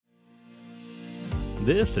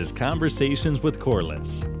This is Conversations with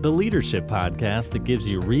Corliss, the leadership podcast that gives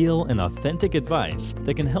you real and authentic advice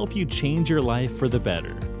that can help you change your life for the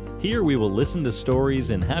better. Here we will listen to stories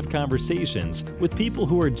and have conversations with people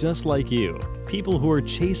who are just like you, people who are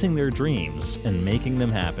chasing their dreams and making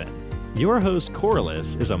them happen. Your host,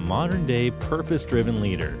 Corliss, is a modern-day, purpose-driven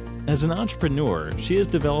leader. As an entrepreneur, she has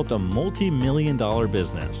developed a multi-million-dollar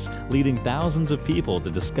business, leading thousands of people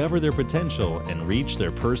to discover their potential and reach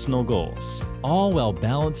their personal goals, all while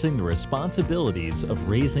balancing the responsibilities of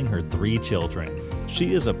raising her 3 children.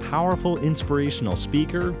 She is a powerful, inspirational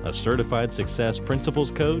speaker, a certified success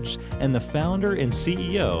principles coach, and the founder and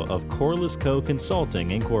CEO of Corliss Co.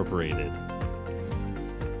 Consulting, Incorporated.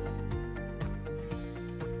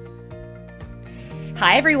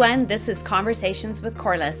 Hi everyone, this is Conversations with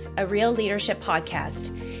Corliss, a real leadership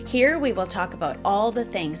podcast. Here we will talk about all the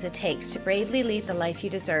things it takes to bravely lead the life you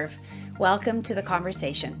deserve. Welcome to the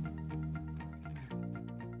conversation.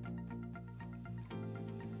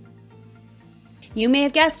 You may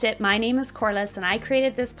have guessed it, my name is Corliss and I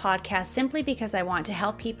created this podcast simply because I want to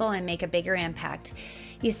help people and make a bigger impact.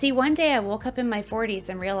 You see, one day I woke up in my 40s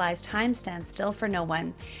and realized time stands still for no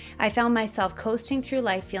one. I found myself coasting through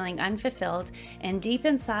life feeling unfulfilled, and deep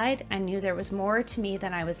inside, I knew there was more to me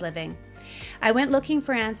than I was living. I went looking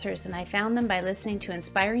for answers, and I found them by listening to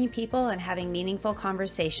inspiring people and having meaningful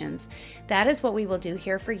conversations. That is what we will do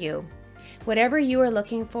here for you. Whatever you are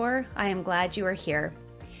looking for, I am glad you are here.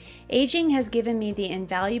 Aging has given me the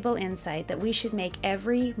invaluable insight that we should make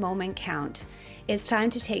every moment count. It's time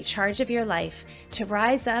to take charge of your life, to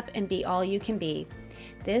rise up and be all you can be.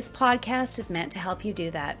 This podcast is meant to help you do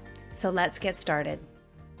that. So let's get started.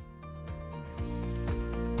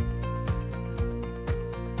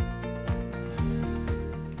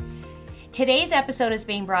 Today's episode is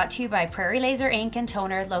being brought to you by Prairie Laser Ink and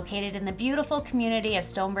Toner, located in the beautiful community of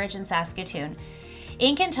Stonebridge in Saskatoon.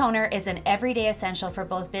 Ink and toner is an everyday essential for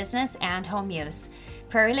both business and home use.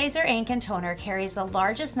 Prairie Laser Ink and Toner carries the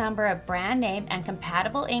largest number of brand name and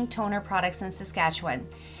compatible ink toner products in Saskatchewan.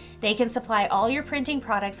 They can supply all your printing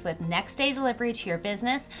products with next day delivery to your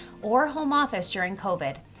business or home office during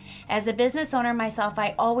COVID. As a business owner myself,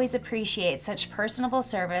 I always appreciate such personable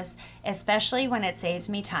service, especially when it saves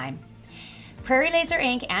me time. Prairie Laser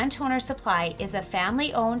Ink and Toner Supply is a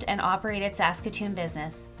family-owned and operated Saskatoon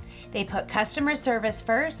business. They put customer service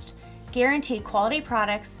first, guarantee quality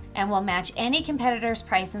products, and will match any competitor's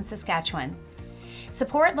price in Saskatchewan.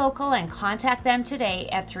 Support local and contact them today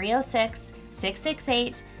at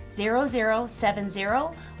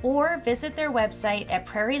 306-668-0070 or visit their website at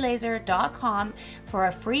prairielaser.com for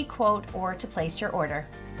a free quote or to place your order.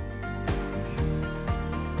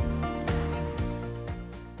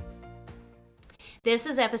 This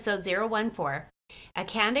is episode 014. A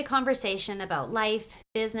candid conversation about life,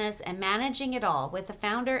 business, and managing it all with the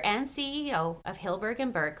founder and CEO of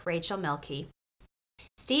Hillberg & Berk, Rachel Mielke.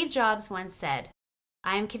 Steve Jobs once said,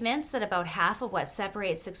 "I am convinced that about half of what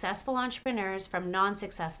separates successful entrepreneurs from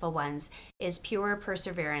non-successful ones is pure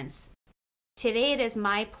perseverance." Today it is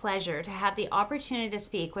my pleasure to have the opportunity to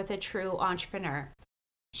speak with a true entrepreneur.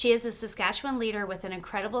 She is a Saskatchewan leader with an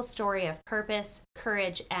incredible story of purpose,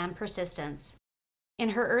 courage, and persistence.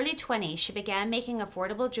 In her early 20s, she began making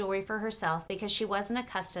affordable jewelry for herself because she wasn't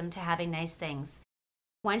accustomed to having nice things.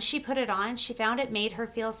 Once she put it on, she found it made her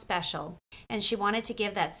feel special, and she wanted to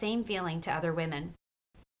give that same feeling to other women.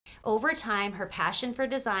 Over time, her passion for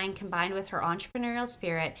design combined with her entrepreneurial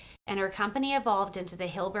spirit, and her company evolved into the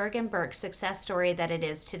Hillberg & Berk success story that it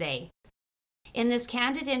is today. In this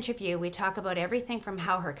candid interview, we talk about everything from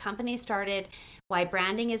how her company started, why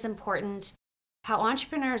branding is important, how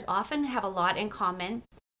entrepreneurs often have a lot in common,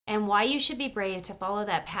 and why you should be brave to follow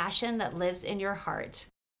that passion that lives in your heart.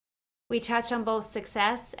 We touch on both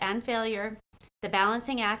success and failure, the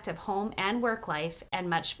balancing act of home and work life, and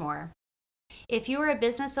much more. If you are a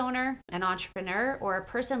business owner, an entrepreneur, or a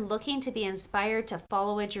person looking to be inspired to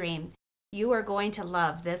follow a dream, you are going to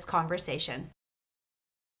love this conversation.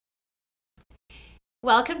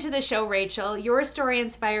 Welcome to the show, Rachel. Your story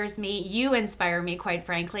inspires me. You inspire me, quite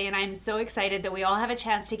frankly, and I'm so excited that we all have a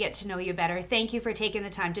chance to get to know you better. Thank you for taking the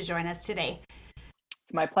time to join us today.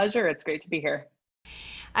 It's my pleasure. It's great to be here.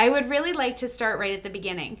 I would really like to start right at the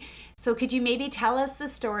beginning. So could you maybe tell us the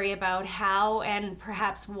story about how and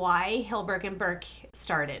perhaps why Hillberg & Berk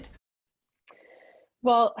started?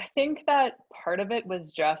 Well, I think that part of it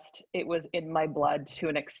was it was in my blood to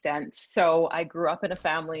an extent. So I grew up in a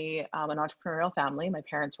family, an entrepreneurial family. My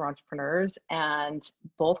parents were entrepreneurs, and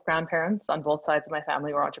both grandparents on both sides of my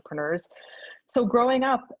family were entrepreneurs. So growing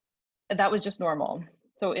up, that was just normal.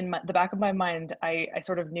 So in the back of my mind, I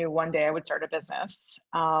sort of knew one day I would start a business.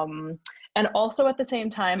 And also at the same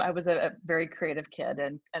time, I was a very creative kid,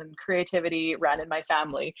 and creativity ran in my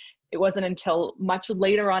family. It wasn't until much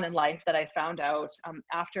later on in life that I found out,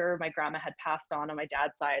 after my grandma had passed on my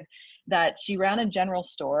dad's side, that she ran a general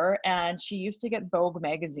store and she used to get Vogue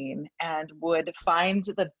magazine and would find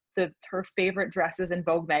her favorite dresses in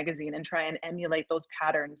Vogue magazine and try and emulate those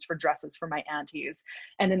patterns for dresses for my aunties.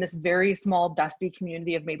 And in this very small, dusty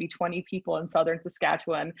community of maybe 20 people in southern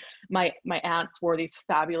Saskatchewan, my aunts wore these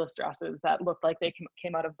fabulous dresses that looked like they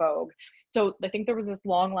came out of Vogue. So I think there was this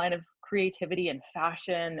long line of creativity and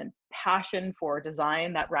fashion and passion for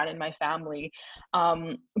design that ran in my family.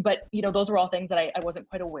 But those were all things that I wasn't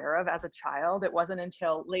quite aware of as a child. It wasn't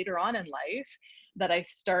until later on in life that I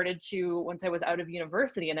started to, once I was out of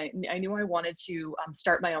university, and I knew I wanted to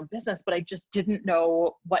start my own business, but I just didn't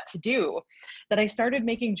know what to do, that I started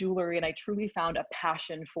making jewelry, and I truly found a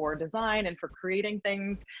passion for design and for creating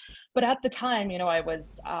things. But at the time, I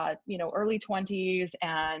was, early 20s,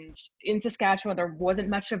 and in Saskatchewan, there wasn't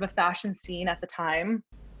much of a fashion scene at the time.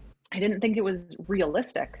 I didn't think it was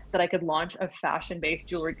realistic that I could launch a fashion-based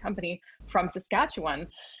jewelry company from Saskatchewan.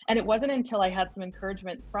 And it wasn't until I had some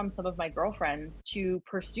encouragement from some of my girlfriends to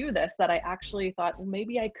pursue this that I actually thought, well,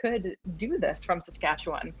 maybe I could do this from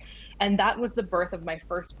Saskatchewan. And that was the birth of my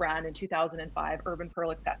first brand in 2005, Urban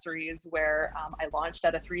Pearl Accessories, where I launched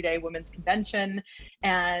at a 3-day women's convention.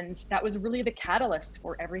 And that was really the catalyst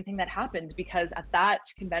for everything that happened, because at that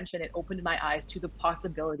convention, it opened my eyes to the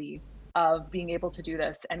possibility of being able to do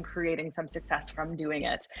this and creating some success from doing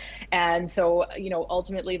it. And so,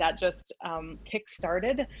 ultimately that just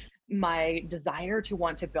kick-started my desire to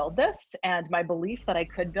want to build this and my belief that I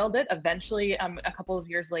could build it. Eventually, a couple of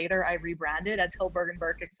years later, I rebranded as Hillberg &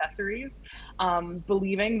 Burke Accessories,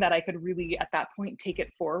 believing that I could really, at that point, take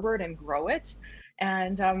it forward and grow it.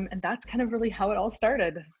 And that's kind of really how it all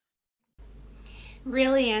started.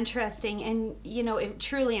 Really interesting, and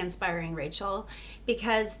truly inspiring, Rachel,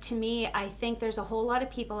 because to me, I think there's a whole lot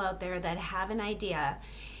of people out there that have an idea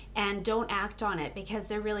and don't act on it because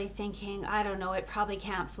they're really thinking, I don't know, it probably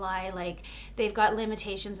can't fly. Like, they've got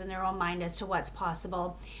limitations in their own mind as to what's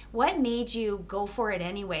possible. What made you go for it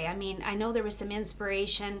anyway? I mean, I know there was some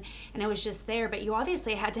inspiration and it was just there, but you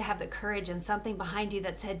obviously had to have the courage and something behind you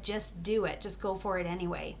that said, just do it, just go for it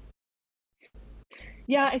anyway.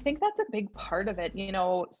 Yeah, I think that's a big part of it.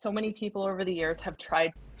 So many people over the years have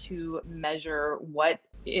tried to measure what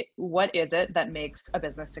is it that makes a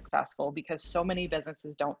business successful, because so many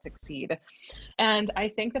businesses don't succeed. And I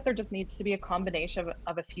think that there just needs to be a combination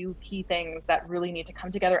of a few key things that really need to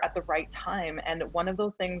come together at the right time. And one of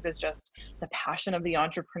those things is just the passion of the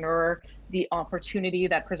entrepreneur, the opportunity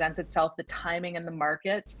that presents itself, the timing and the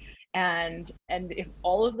market. And if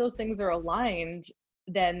all of those things are aligned,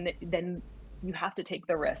 then you have to take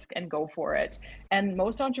the risk and go for it. And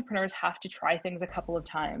most entrepreneurs have to try things a couple of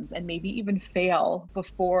times and maybe even fail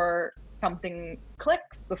before something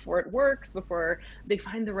clicks, before it works, before they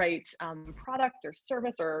find the right product or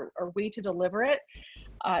service or way to deliver it.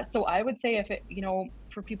 So I would say,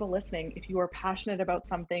 for people listening, if you are passionate about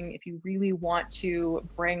something, if you really want to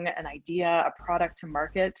bring an idea, a product to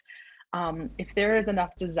market, if there is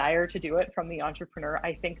enough desire to do it from the entrepreneur,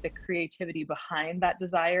 I think the creativity behind that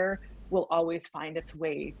desire will always find its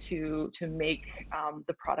way to make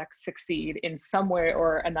the product succeed in some way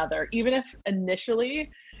or another. Even if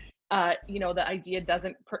initially, the idea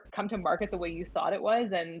doesn't come to market the way you thought it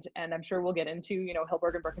was, and I'm sure we'll get into,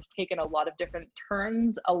 Hillberg & Burke has taken a lot of different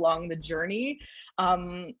turns along the journey.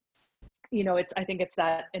 I think it's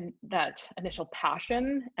that initial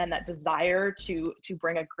passion and that desire to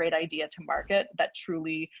bring a great idea to market that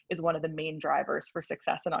truly is one of the main drivers for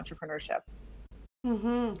success in entrepreneurship.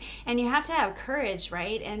 Mm-hmm. And you have to have courage,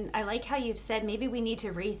 right? And I like how you've said maybe we need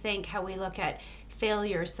to rethink how we look at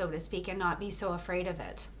failure, so to speak, and not be so afraid of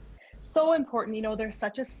it. So important. There's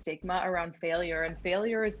such a stigma around failure, and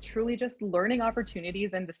failure is truly just learning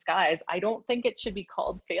opportunities in disguise. I don't think it should be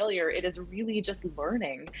called failure. It is really just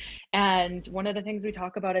learning. And one of the things we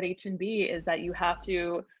talk about at H&B is that you have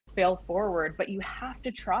to fail forward, but you have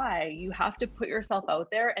to try. You have to put yourself out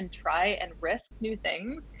there and try and risk new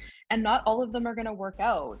things. And not all of them are going to work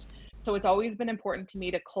out. So it's always been important to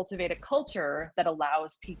me to cultivate a culture that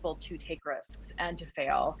allows people to take risks and to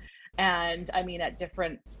fail. And I mean, at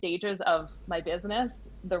different stages of my business,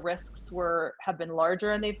 the risks have been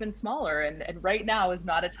larger and they've been smaller. And right now is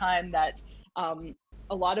not a time that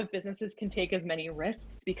a lot of businesses can take as many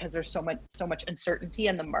risks because there's so much uncertainty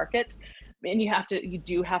in the market. And you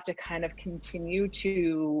do have to kind of continue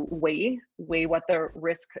to weigh what the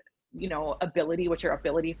risk, what your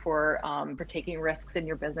ability for taking risks in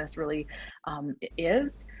your business really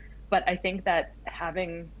is. But I think that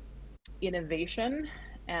having innovation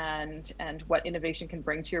and what innovation can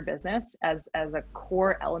bring to your business as a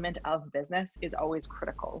core element of business is always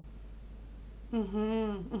critical.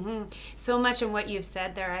 So much in what you've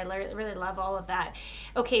said there. I really love all of that.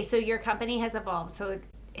 Okay, so your company has evolved. So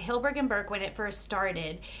Hilberg and Burke, when it first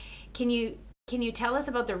started, can you tell us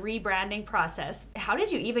about the rebranding process? How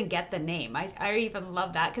did you even get the name? I even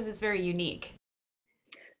love that because it's very unique.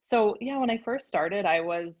 So yeah, when I first started, I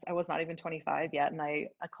was not even 25 yet, and I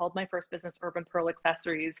called my first business Urban Pearl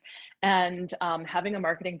Accessories. And having a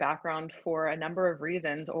marketing background for a number of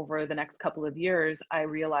reasons over the next couple of years, I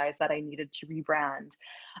realized that I needed to rebrand,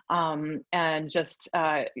 and just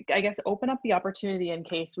I guess open up the opportunity in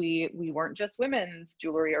case we weren't just women's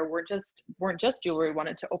jewelry, or weren't just jewelry.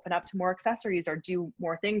 Wanted to open up to more accessories or do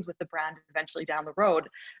more things with the brand eventually down the road.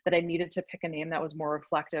 That I needed to pick a name that was more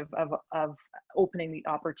reflective of opening the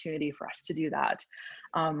opportunity for us to do that,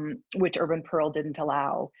 which Urban Pearl didn't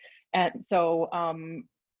allow. And so,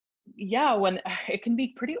 yeah, when it can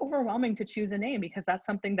be pretty overwhelming to choose a name because that's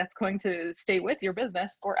something that's going to stay with your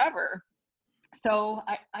business forever. So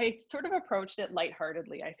I sort of approached it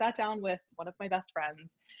lightheartedly. I sat down with one of my best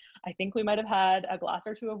friends. I think we might have had a glass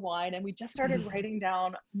or two of wine, and we just started writing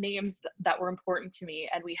down names that were important to me.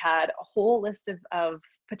 And we had a whole list of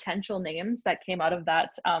potential names that came out of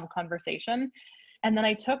that conversation. And then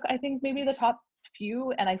I took, I think, maybe the top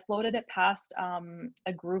few, and I floated it past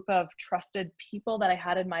a group of trusted people that I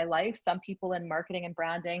had in my life, some people in marketing and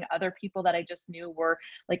branding, other people that I just knew were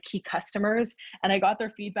like key customers. And I got their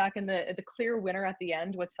feedback, and the clear winner at the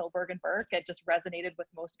end was Hilberg and Burke. It just resonated with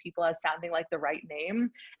most people as sounding like the right name.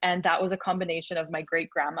 And that was a combination of my great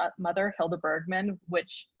grandmother, Hilda Bergman,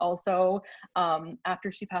 which also,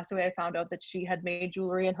 after she passed away, I found out that she had made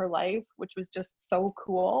jewelry in her life, which was just so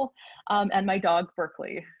cool. And my dog,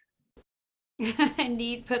 Berkeley.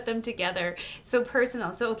 Need put them together. So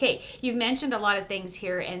personal. So okay, you've mentioned a lot of things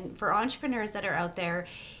here, and for entrepreneurs that are out there,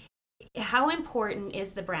 how important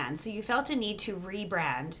is the brand? So you felt a need to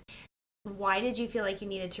rebrand. Why did you feel like you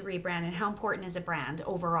needed to rebrand, and how important is a brand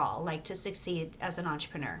overall, like to succeed as an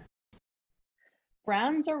entrepreneur?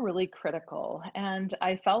 Brands are really critical, and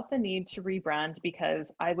I felt the need to rebrand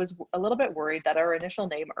because I was a little bit worried that our initial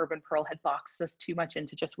name, Urban Pearl, had boxed us too much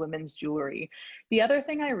into just women's jewelry. The other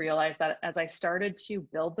thing I realized that as I started to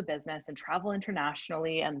build the business and travel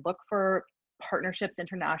internationally and look for partnerships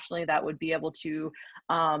internationally that would be able to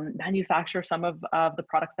manufacture some of the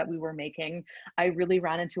products that we were making, I really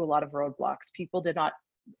ran into a lot of roadblocks. People did not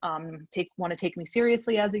take want to take me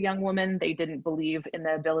seriously as a young woman. They didn't believe in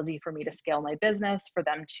the ability for me to scale my business, for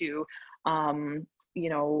them to um, you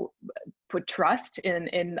know put trust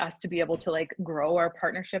in us to be able to like grow our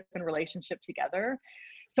partnership and relationship together.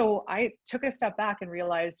 So I took a step back and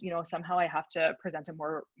realized, somehow I have to present a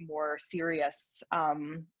more serious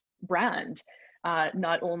brand,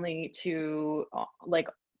 not only to like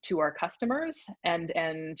to our customers and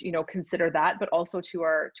consider that, but also to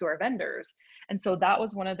our vendors. And so that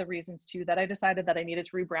was one of the reasons too that I decided that I needed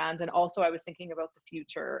to rebrand. And also I was thinking about the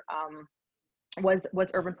future.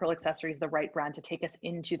 Was Urban Pearl Accessories the right brand to take us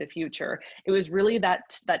into the future? It was really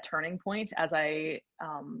that turning point as I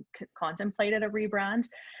contemplated a rebrand,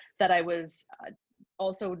 that I was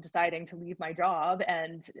also deciding to leave my job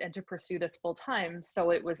and to pursue this full time.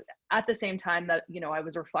 So it was at the same time that I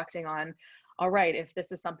was reflecting on, all right, if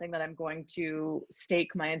this is something that I'm going to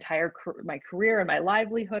stake my career and my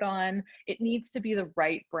livelihood on, it needs to be the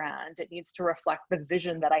right brand. It needs to reflect the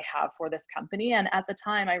vision that I have for this company. And at the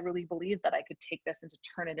time, I really believed that I could take this and to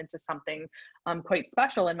turn it into something quite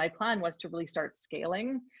special. And my plan was to really start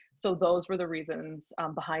scaling. So those were the reasons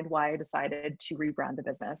behind why I decided to rebrand the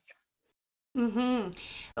business.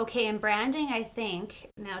 Okay, and branding, I think,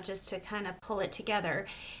 now just to kind of pull it together,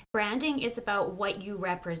 branding is about what you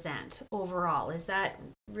represent overall. Is that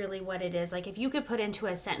really what it is? Like if you could put into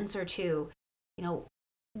a sentence or two, you know,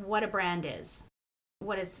 what a brand is,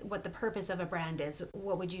 what the purpose of a brand is,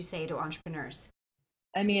 what would you say to entrepreneurs?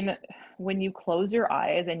 I mean, when you close your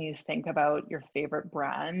eyes and you think about your favorite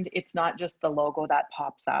brand, it's not just the logo that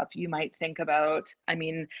pops up. You might think about,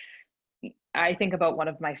 I think about one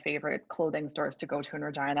of my favorite clothing stores to go to in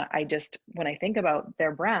Regina. When I think about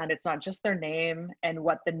their brand, it's not just their name and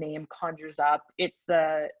what the name conjures up. It's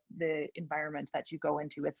the environment that you go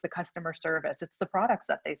into. It's the customer service. It's the products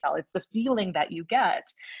that they sell. It's the feeling that you get.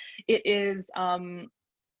 It is,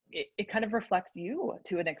 it kind of reflects you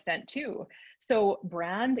to an extent too. So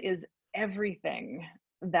brand is everything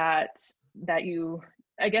that that you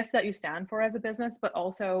I guess that you stand for as a business, but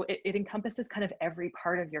also it encompasses kind of every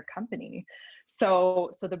part of your company.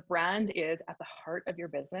 So the brand is at the heart of your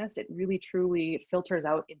business. It really truly filters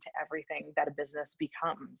out into everything that a business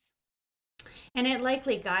becomes. And it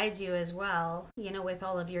likely guides you as well, with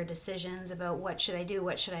all of your decisions about what should I do,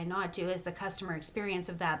 what should I not do, as the customer experience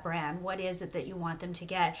of that brand. What is it that you want them to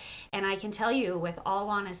get? And I can tell you with all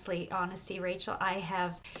honesty, Rachel, I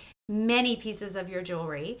have many pieces of your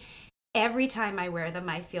jewelry. Every time I wear them,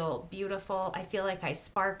 I feel beautiful. I feel like I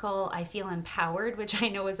sparkle. I feel empowered, which I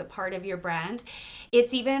know is a part of your brand.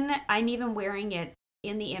 I'm even wearing it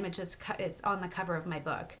in the image it's on the cover of my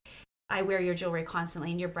book. I wear your jewelry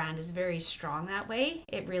constantly, and your brand is very strong that way.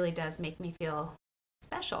 It really does make me feel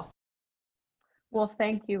special. Well,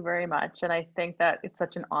 thank you very much. And I think that it's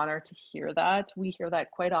such an honor to hear that. We hear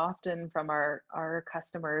that quite often from our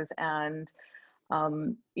customers. And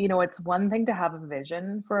it's one thing to have a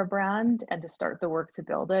vision for a brand and to start the work to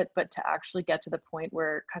build it, but to actually get to the point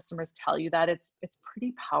where customers tell you that it's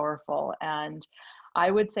pretty powerful. And I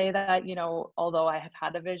would say that, although I have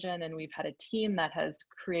had a vision and we've had a team that has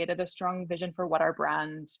created a strong vision for what our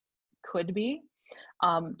brand could be,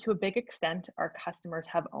 to a big extent, our customers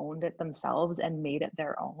have owned it themselves and made it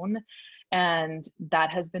their own. And that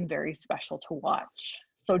has been very special to watch.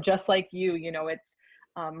 So just like it's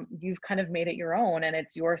you've kind of made it your own, and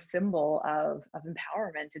it's your symbol of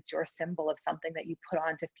empowerment. It's your symbol of something that you put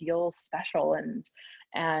on to feel special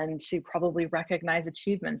and to probably recognize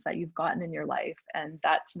achievements that you've gotten in your life. And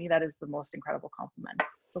that, to me, that is the most incredible compliment.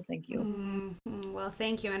 So thank you. Well,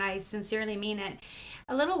 thank you. And I sincerely mean it.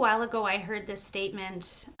 A little while ago, I heard this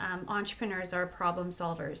statement, entrepreneurs are problem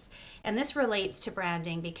solvers. And this relates to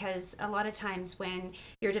branding, because a lot of times when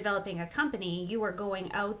you're developing a company, you are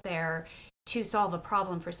going out there to solve a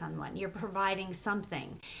problem for someone. You're providing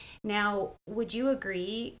something. Now, would you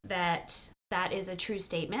agree that that is a true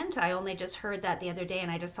statement? I only just heard that the other day, and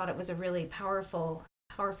I just thought it was a really powerful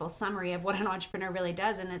summary of what an entrepreneur really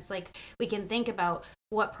does. And it's like, we can think about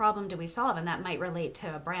what problem do we solve, and that might relate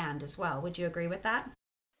to a brand as well. Would you agree with that?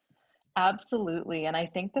 Absolutely. And I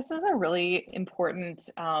think this is a really important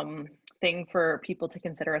thing for people to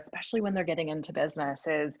consider, especially when they're getting into business,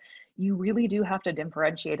 is you really do have to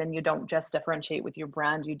differentiate, and you don't just differentiate with your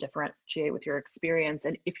brand, you differentiate with your experience.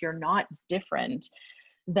 And if you're not different,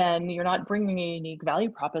 then you're not bringing a unique value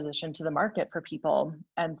proposition to the market for people.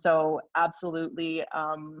 And so, absolutely,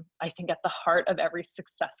 I think at the heart of every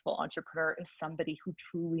successful entrepreneur is somebody who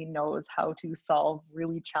truly knows how to solve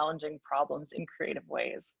really challenging problems in creative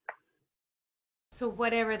ways. So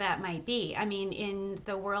whatever that might be. I mean, in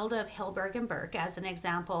the world of Hillberg and Berk, as an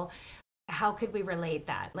example, how could we relate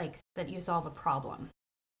that? Like, that you solve a problem?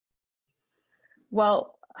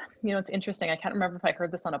 Well, it's interesting. I can't remember if I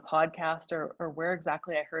heard this on a podcast or where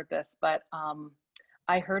exactly I heard this, but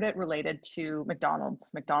I heard it related to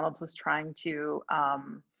McDonald's. McDonald's was trying to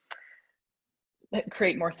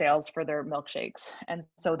create more sales for their milkshakes, and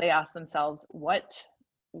so they asked themselves, what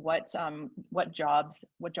job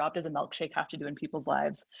does a milkshake have to do in people's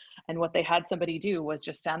lives? And what they had somebody do was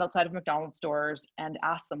just stand outside of McDonald's stores and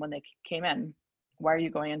ask them when they came in, why are you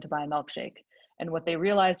going in to buy a milkshake? And what they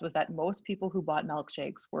realized was that most people who bought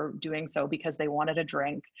milkshakes were doing so because they wanted a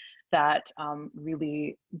drink that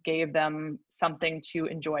really gave them something to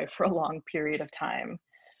enjoy for a long period of time.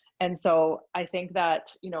 And so I think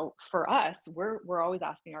that, for us, we're always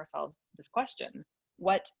asking ourselves this question: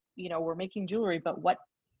 we're making jewelry, but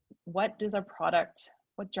what does our product,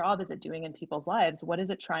 what job is it doing in people's lives? What is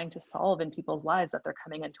it trying to solve in people's lives that they're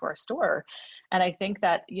coming into our store? And I think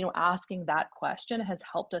that, asking that question has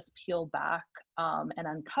helped us peel back and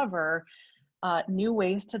uncover new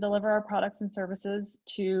ways to deliver our products and services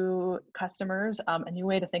to customers, a new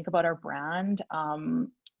way to think about our brand,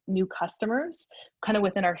 new customers kind of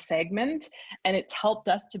within our segment. And it's helped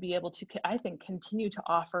us to be able to, I think, continue to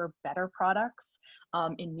offer better products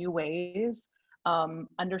in new ways,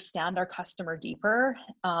 understand our customer deeper.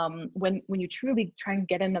 When you truly try and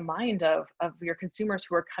get in the mind of your consumers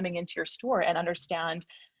who are coming into your store and understand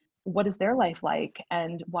what is their life like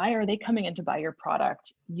and why are they coming in to buy your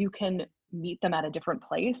product, you can meet them at a different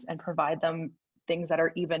place and provide them things that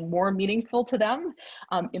are even more meaningful to them,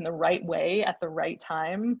 in the right way at the right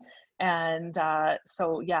time. And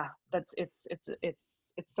so yeah,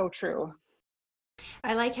 it's so true.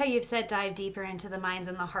 I like how you've said dive deeper into the minds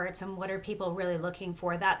and the hearts, and what are people really looking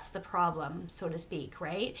for. That's the problem, so to speak,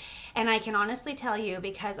 right? And I can honestly tell you,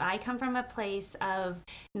 because I come from a place of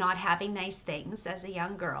not having nice things as a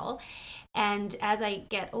young girl. And as I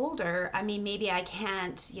get older, I mean, maybe I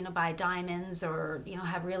can't, buy diamonds or,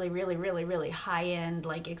 have really, really, really, really high end,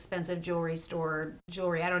 like expensive jewelry store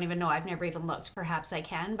jewelry. I don't even know. I've never even looked. Perhaps I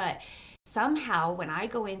can, but somehow when I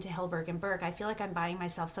go into Hillberg and Berk, I feel like I'm buying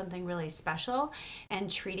myself something really special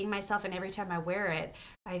and treating myself. And every time I wear it,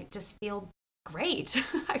 I just feel great.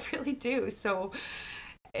 I really do. So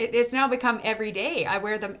It's now become every day. I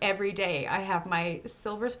wear them every day. I have my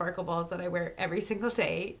silver sparkle balls that I wear every single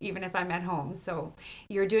day, even if I'm at home. So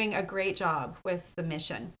you're doing a great job with the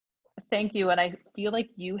mission. Thank you. And I feel like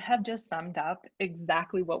you have just summed up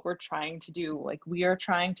exactly what we're trying to do. Like, we are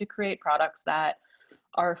trying to create products that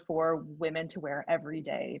are for women to wear every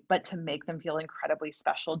day, but to make them feel incredibly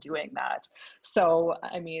special doing that. So,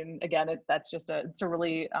 I mean, again, that's just it's a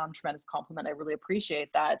really tremendous compliment. I really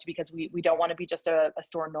appreciate that, because we don't want to be just a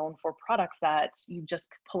store known for products that you just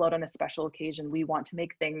pull out on a special occasion. We want to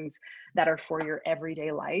make things that are for your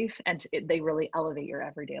everyday life, and they really elevate your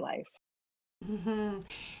everyday life. Hmm.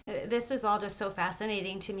 This is all just so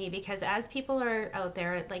fascinating to me because as people are out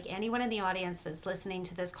there, like anyone in the audience that's listening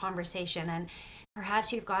to this conversation, and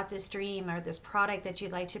perhaps you've got this dream or this product that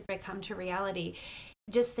you'd like to become to reality,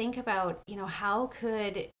 just think about,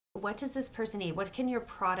 what does this person need? What can your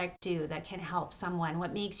product do that can help someone?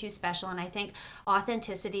 What makes you special? And I think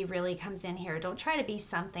authenticity really comes in here. Don't try to be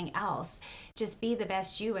something else. Just be the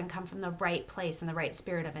best you and come from the right place and the right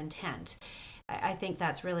spirit of intent. I think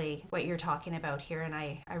that's really what you're talking about here, and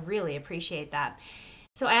I really appreciate that.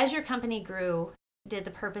 So, as your company grew, did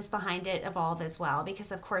the purpose behind it evolve as well?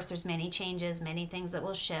 Because, of course, there's many changes, many things that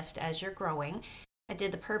will shift as you're growing.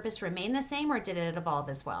 Did the purpose remain the same, or did it evolve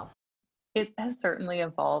as well? It has certainly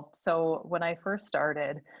evolved. So when I first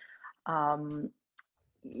started, um,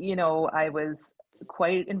 I was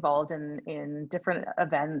quite involved in different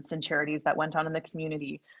events and charities that went on in the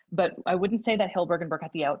community. But I wouldn't say that Hilberg and Burke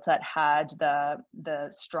at the outset had the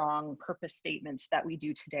strong purpose statement that we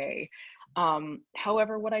do today.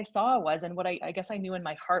 However, what I saw was, and what I guess I knew in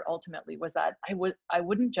my heart ultimately, was that I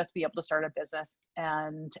wouldn't just be able to start a business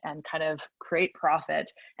and kind of create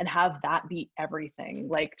profit and have that be everything.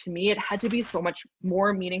 Like, to me, it had to be so much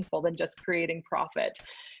more meaningful than just creating profit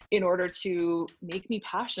in order to make me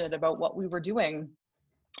passionate about what we were doing.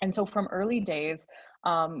 And so from early days,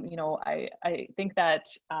 I think that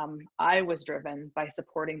I was driven by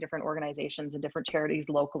supporting different organizations and different charities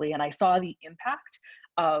locally, and I saw the impact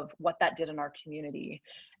of what that did in our community.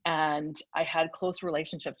 And I had close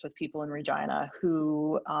relationships with people in Regina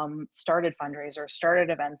who started fundraisers, started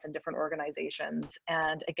events in different organizations.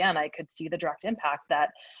 And again, I could see the direct impact that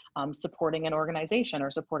supporting an organization or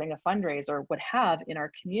supporting a fundraiser would have in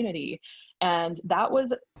our community. And that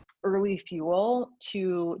was early fuel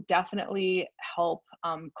to definitely help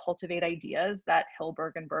cultivate ideas that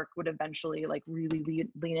Hilberg and Burke would eventually like really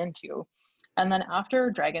lean into. And then after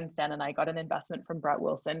Dragon's Den and I got an investment from Brett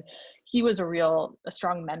Wilson, he was a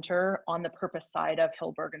strong mentor on the purpose side of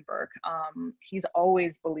Hilberg and Burke. He's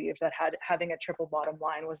always believed that having a triple bottom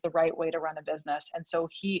line was the right way to run a business. And so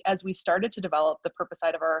as we started to develop the purpose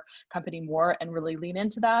side of our company more and really lean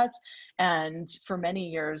into that, and for many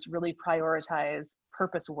years really prioritize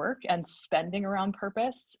purpose work and spending around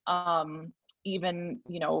purpose, even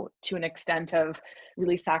to an extent of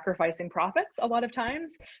really sacrificing profits a lot of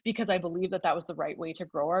times, because I believe that that was the right way to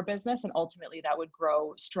grow our business, and ultimately that would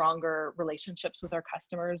grow stronger relationships with our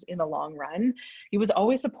customers in the long run. He was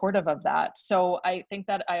always supportive of that. So I think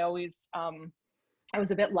that I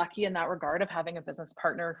was a bit lucky in that regard of having a business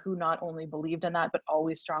partner who not only believed in that, but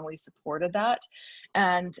always strongly supported that.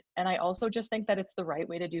 And I also just think that it's the right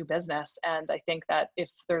way to do business. And I think that if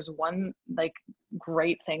there's one like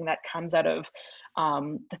great thing that comes out of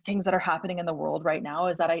the things that are happening in the world right now,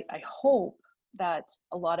 is that I hope that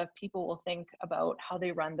a lot of people will think about how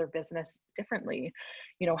they run their business differently.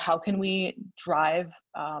 How can we drive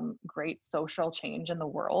great social change in the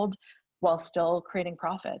world while still creating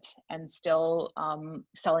profit and still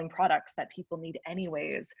selling products that people need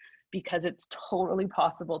anyways, because it's totally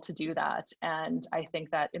possible to do that. And I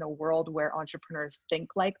think that in a world where entrepreneurs think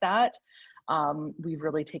like that, we've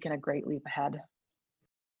really taken a great leap ahead.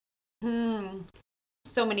 Hmm.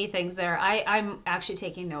 So many things there. I'm actually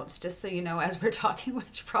taking notes, just so you know, as we're talking,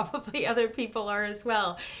 which probably other people are as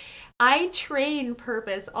well. I train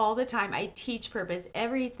purpose all the time. I teach purpose.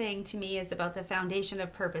 Everything to me is about the foundation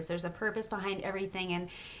of purpose. There's a purpose behind everything.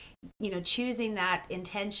 And, choosing that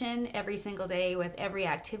intention every single day with every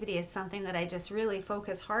activity is something that I just really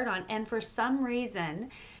focus hard on. And for some reason,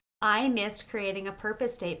 I missed creating a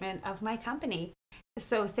purpose statement of my company.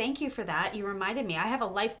 So thank you for that. You reminded me. I have a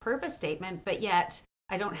life purpose statement, but yet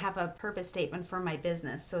I don't have a purpose statement for my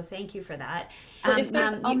business. So thank you for that.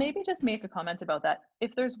 Well, I'll maybe just make a comment about that.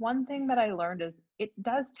 If there's one thing that I learned, is it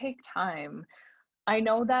does take time. I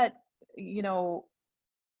know that, you know,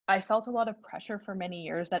 I felt a lot of pressure for many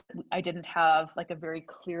years that I didn't have like a very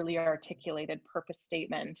clearly articulated purpose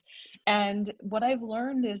statement. And what I've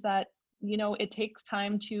learned is that, it takes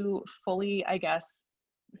time to fully, I guess,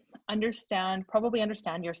 probably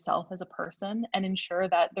understand yourself as a person and ensure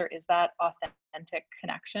that there is that authentic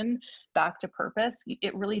connection back to purpose.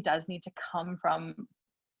 It really does need to come from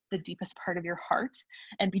the deepest part of your heart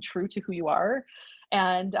and be true to who you are.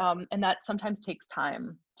 And that sometimes takes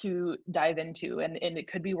time to dive into, and it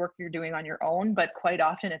could be work you're doing on your own, but quite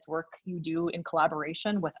often it's work you do in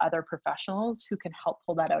collaboration with other professionals who can help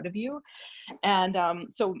pull that out of you. And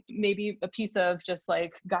so maybe a piece of just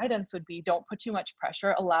like guidance would be, don't put too much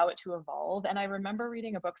pressure, allow it to evolve. And I remember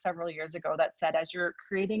reading a book several years ago that said, as you're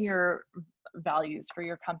creating your values for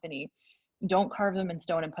your company, don't carve them in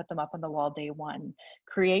stone and put them up on the wall day one.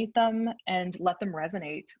 Create them and let them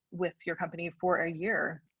resonate with your company for a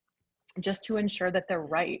year, just to ensure that they're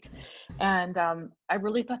right. And I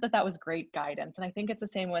really thought that was great guidance. And I think it's the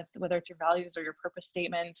same with whether it's your values or your purpose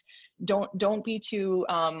statement. Don't be too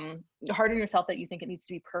hard on yourself that you think it needs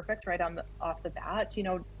to be perfect right off the bat.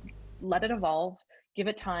 Let it evolve, give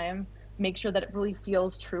it time, make sure that it really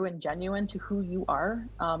feels true and genuine to who you are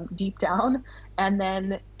deep down. And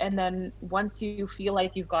then once you feel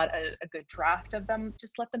like you've got a good draft of them,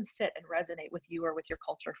 just let them sit and resonate with you or with your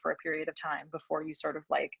culture for a period of time before you sort of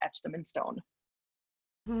like etch them in stone.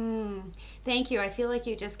 Thank you. I feel like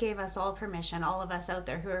you just gave us all permission, all of us out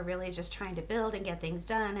there who are really just trying to build and get things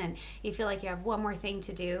done, and you feel like you have one more thing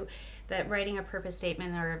to do, that writing a purpose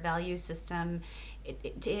statement or a value system,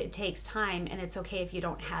 it takes time, and it's okay if you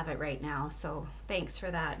don't have it right now. So thanks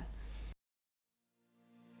for that.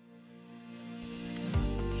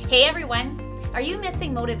 Hey everyone, are you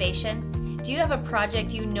missing motivation? Do you have a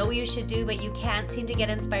project you know you should do but you can't seem to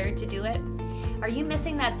get inspired to do it? Are you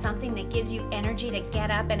missing that something that gives you energy to get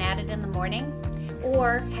up and at it in the morning?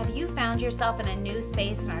 Or have you found yourself in a new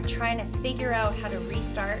space and are trying to figure out how to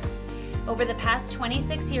restart? Over the past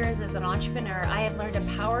 26 years as an entrepreneur, I have learned a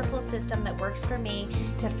powerful system that works for me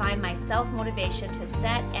to find my self-motivation to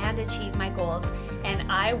set and achieve my goals,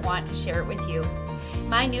 and I want to share it with you.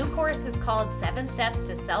 My new course is called 7 Steps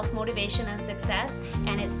to Self-Motivation and Success,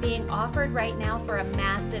 and it's being offered right now for a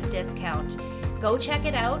massive discount. Go check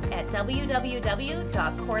it out at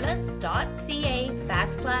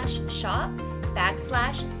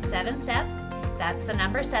www.corliss.ca/shop/7 steps. That's the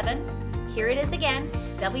number 7. Here it is again,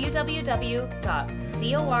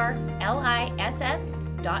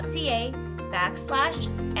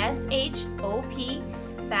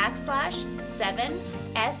 www.corliss.ca/shop/7 steps.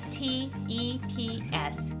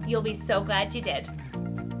 You'll be so glad you did.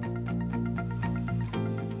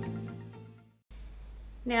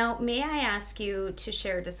 Now, may I ask you to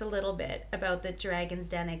share just a little bit about the Dragon's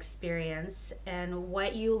Den experience and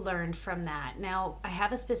what you learned from that? Now, I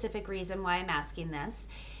have a specific reason why I'm asking this,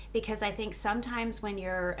 because I think sometimes when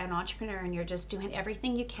you're an entrepreneur and you're just doing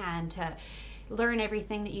everything you can to learn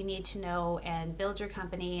everything that you need to know and build your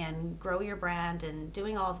company and grow your brand and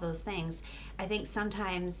doing all of those things, I think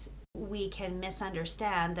sometimes we can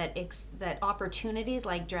misunderstand that that opportunities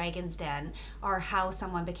like Dragon's Den are how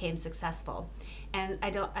someone became successful. And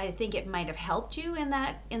I think it might have helped you in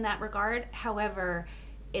that regard. However,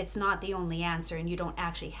 it's not the only answer, and you don't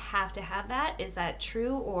actually have to have that. Is that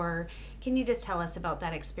true? Or can you just tell us about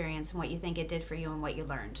that experience and what you think it did for you and what you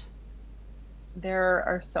learned? There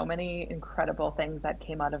are so many incredible things that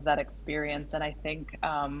came out of that experience. And I think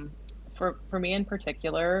for me in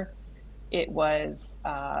particular, it was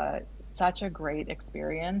such a great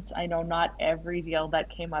experience. I know not every deal that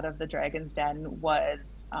came out of the Dragon's Den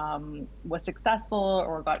was successful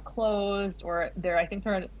or got closed, or I think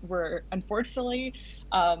there were, unfortunately,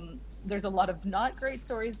 there's a lot of not great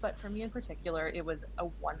stories, but for me in particular, it was a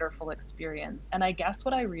wonderful experience. And I guess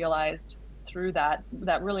what I realized through that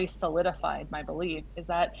really solidified my belief is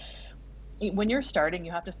that when you're starting,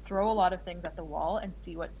 you have to throw a lot of things at the wall and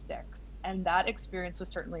see what sticks. And that experience was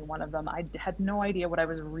certainly one of them. I had no idea what I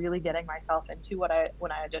was really getting myself into when I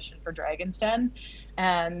auditioned for Dragon's Den.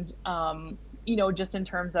 And, just in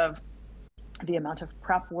terms of the amount of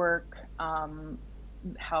prep work,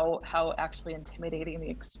 how actually intimidating the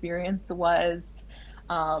experience was,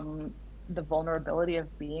 the vulnerability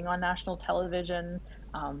of being on national television,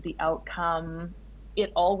 the outcome, it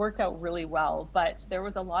all worked out really well, but there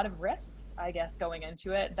was a lot of risks, I guess, going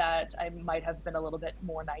into it that I might have been a little bit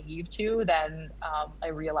more naive to than I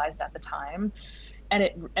realized at the time. And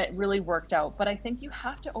it really worked out. But I think you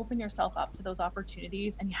have to open yourself up to those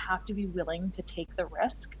opportunities, and you have to be willing to take the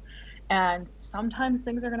risk. And sometimes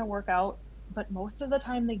things are going to work out, but most of the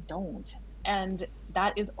time they don't. And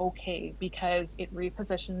that is okay, because it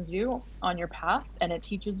repositions you on your path and it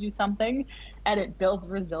teaches you something, and it builds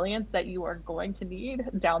resilience that you are going to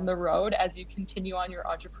need down the road as you continue on your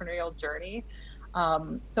entrepreneurial journey.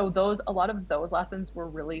 So a lot of those lessons were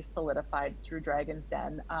really solidified through Dragon's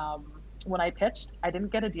Den. When I pitched, I didn't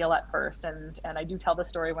get a deal at first, and I do tell the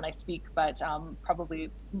story when I speak, but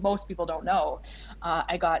probably most people don't know.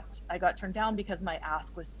 I got turned down because my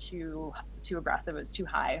ask was too aggressive. It was too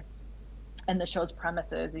high, and the show's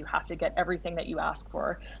premise is you have to get everything that you ask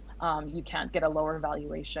for. You can't get a lower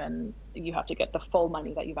valuation. You have to get the full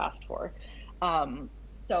money that you've asked for.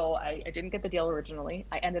 So I didn't get the deal originally.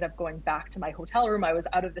 I ended up going back to my hotel room. I was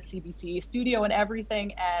out of the CBC studio and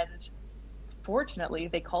everything. And fortunately,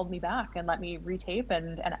 they called me back and let me retape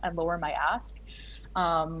and lower my ask.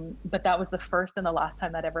 But that was the first and the last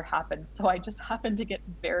time that ever happened. So I just happened to get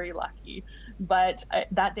very lucky. But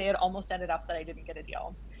that day, it almost ended up that I didn't get a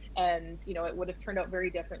deal. And it would have turned out very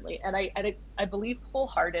differently. And I believe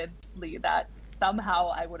wholeheartedly that somehow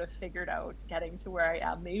I would have figured out getting to where I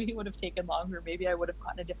am. Maybe it would have taken longer. Maybe I would have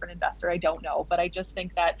gotten a different investor. I don't know. But I just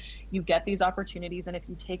think that you get these opportunities, and if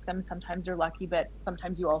you take them, sometimes you're lucky, but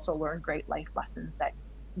sometimes you also learn great life lessons that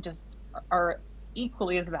just are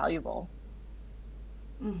equally as valuable.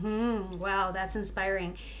 Wow, that's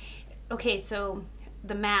inspiring. Okay, so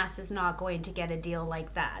the mass is not going to get a deal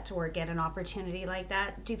like that or get an opportunity like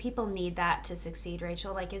that. Do people need that to succeed,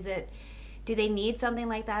 Rachel? Like, do they need something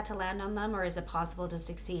like that to land on them, or is it possible to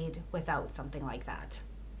succeed without something like that?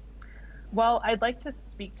 Well, I'd like to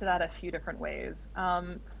speak to that a few different ways.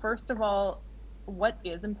 First of all, what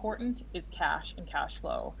is important is cash and cash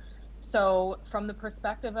flow. So, from the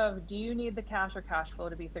perspective of, do you need the cash or cash flow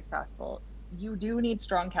to be successful? You do need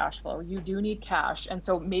strong cash flow. You do need cash. And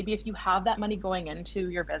so, maybe if you have that money going into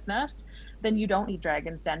your business, then you don't need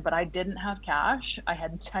Dragon's Den. But I didn't have cash, I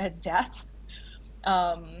had debt.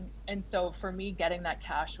 And so for me, getting that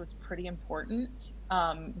cash was pretty important,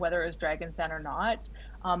 whether it was Dragon's Den or not.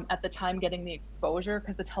 At the time, getting the exposure,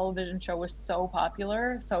 because the television show was so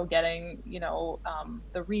popular. So getting,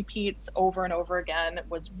 the repeats over and over again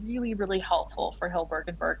was really, really helpful for Hilberg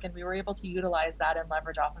and Burke. And we were able to utilize that and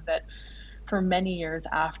leverage off of it for many years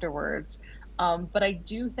afterwards. But I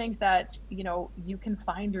do think that, you can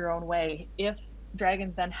find your own way. If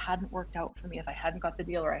Dragon's Den hadn't worked out for me, if I hadn't got the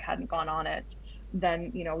deal or I hadn't gone on it,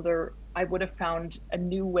 then I would have found a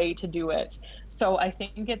new way to do it. So I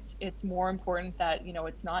think it's more important that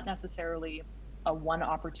it's not necessarily a one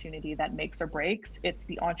opportunity that makes or breaks. It's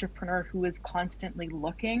the entrepreneur who is constantly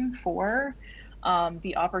looking for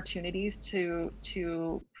the opportunities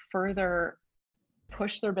to further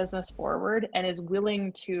push their business forward, and is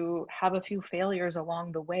willing to have a few failures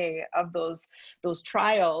along the way of those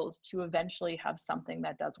trials to eventually have something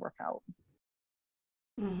that does work out.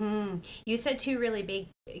 You said two really big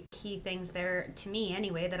key things there, to me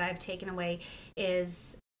anyway, that I've taken away.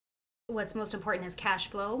 Is what's most important is cash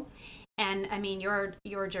flow. And I mean,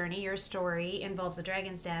 your journey, your story involves a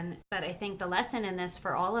Dragon's Den, but I think the lesson in this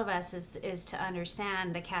for all of us is to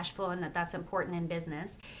understand the cash flow, and that's important in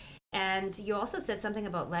business. And you also said something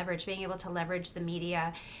about leverage, being able to leverage the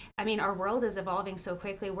media. I mean, our world is evolving so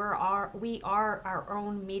quickly. We are our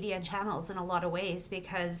own media channels in a lot of ways,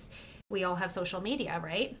 because we all have social media,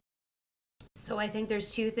 right? So I think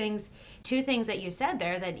there's two things that you said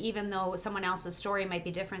there, that even though someone else's story might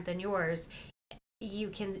be different than yours, you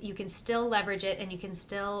can still leverage it, and you can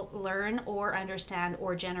still learn or understand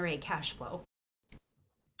or generate cash flow.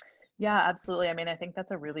 Yeah, absolutely. I mean, I think that's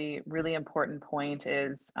a really, really important point.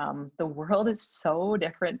 Is the world is so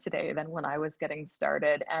different today than when I was getting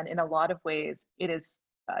started. And in a lot of ways, it is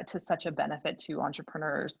to such a benefit to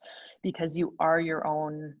entrepreneurs, because you are your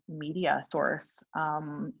own media source.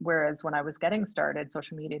 Whereas when I was getting started,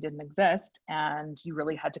 social media didn't exist, and you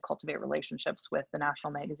really had to cultivate relationships with the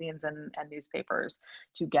national magazines and newspapers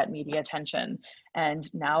to get media attention. And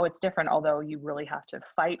now it's different. Although you really have to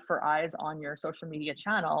fight for eyes on your social media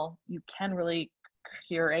channel, you can really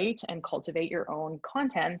curate and cultivate your own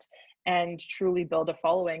content and truly build a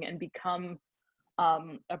following and become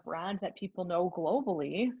a brand that people know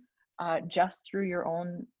globally, just through your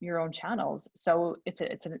own channels. So it's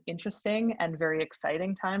an interesting and very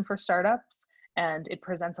exciting time for startups, and it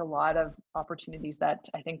presents a lot of opportunities that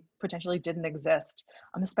I think potentially didn't exist,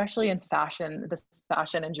 especially in this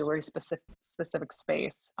fashion and jewelry specific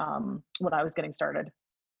space, when I was getting started.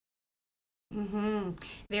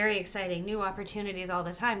 Very exciting. New opportunities all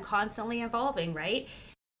the time, constantly evolving, right?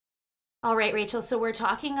 All right, Rachel. So we're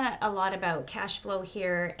talking a lot about cash flow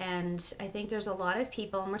here, and I think there's a lot of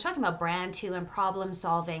people, and we're talking about brand too, and problem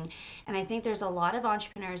solving. And I think there's a lot of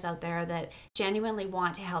entrepreneurs out there that genuinely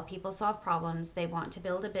want to help people solve problems. They want to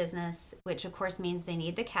build a business, which of course means they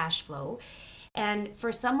need the cash flow. And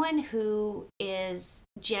for someone who is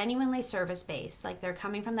genuinely service based, like they're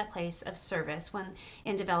coming from that place of service when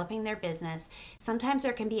in developing their business, sometimes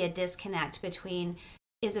there can be a disconnect between,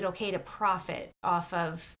 is it okay to profit off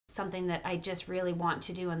of something that I just really want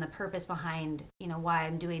to do and the purpose behind, why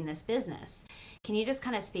I'm doing this business? Can you just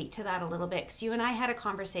kind of speak to that a little bit? Because you and I had a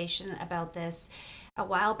conversation about this a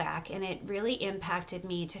while back, and it really impacted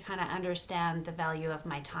me to kind of understand the value of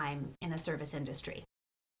my time in the service industry.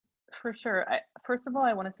 For sure. First of all,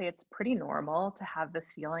 I want to say it's pretty normal to have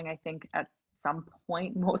this feeling. I think at some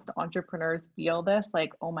point, most entrepreneurs feel this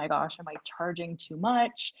like, oh my gosh, am I charging too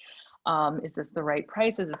much? Is this the right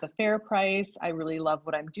price? Is this a fair price? I really love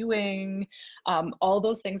what I'm doing. All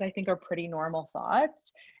those things I think are pretty normal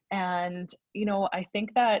thoughts. And, I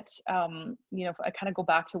think that, if I kind of go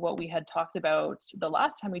back to what we had talked about the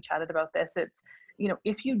last time we chatted about this, it's,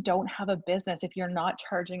 if you don't have a business, if you're not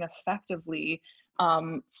charging effectively,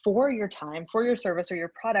 for your time, for your service or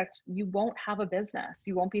your product, you won't have a business.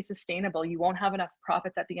 You won't be sustainable. You won't have enough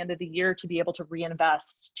profits at the end of the year to be able to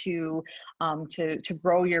reinvest to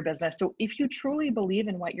grow your business. So if you truly believe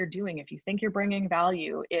in what you're doing, if you think you're bringing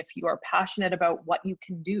value, if you are passionate about what you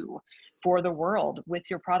can do for the world with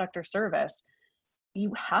your product or service,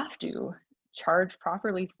 you have to charge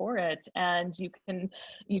properly for it. And you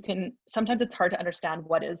can sometimes it's hard to understand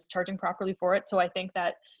what is charging properly for it. So I think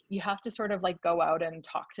that you have to sort of like go out and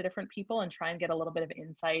talk to different people and try and get a little bit of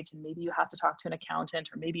insight, and maybe you have to talk to an accountant,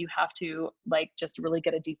 or maybe you have to like just really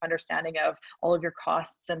get a deep understanding of all of your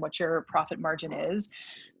costs and what your profit margin is.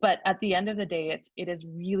 But at the end of the day, it is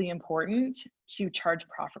really important to charge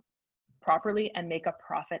properly and make a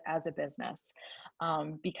profit as a business,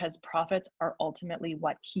 because profits are ultimately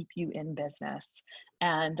what keep you in business.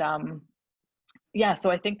 And yeah,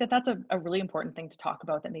 so I think that that's a really important thing to talk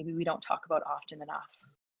about that maybe we don't talk about often enough.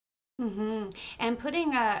 And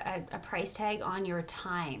putting a price tag on your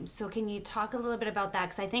time. So, can you talk a little bit about that?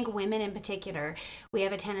 Because I think women in particular, we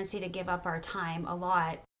have a tendency to give up our time a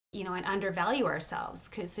lot, and undervalue ourselves.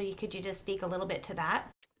 Could you just speak a little bit to that?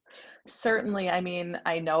 Certainly. I mean,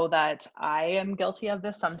 I know that I am guilty of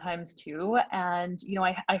this sometimes too. And,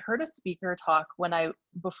 I heard a speaker talk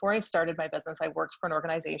before I started my business. I worked for an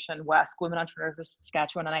organization, WESC, Women Entrepreneurs of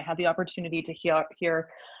Saskatchewan, and I had the opportunity to hear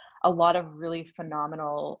a lot of really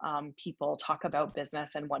phenomenal people talk about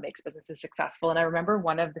business and what makes businesses successful. And I remember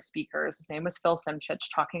one of the speakers, his name was Phil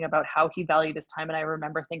Simchich, talking about how he valued his time. And I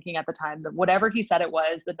remember thinking at the time that whatever he said it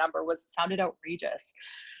was, the number sounded outrageous.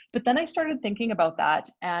 But then I started thinking about that,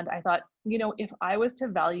 and I thought, if I was to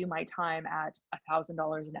value my time at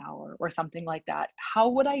 $1,000 an hour or something like that, how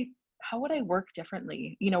would I work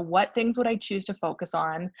differently? What things would I choose to focus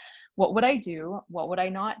on? What would I do? What would I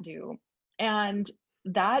not do? And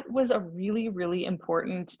that was a really, really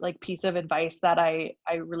important like piece of advice that I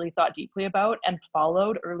really thought deeply about and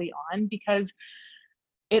followed early on, because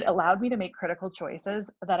it allowed me to make critical choices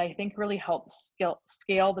that I think really helped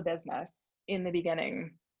scale the business in the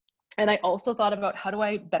beginning. And I also thought about, how do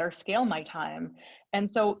I better scale my time? And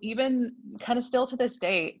so even kind of still to this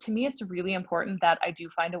day, to me, it's really important that I do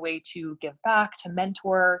find a way to give back, to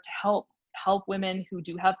mentor, to help women who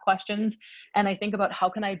do have questions. And I think about, how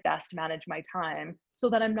can I best manage my time so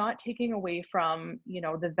that I'm not taking away from,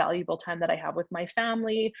 the valuable time that I have with my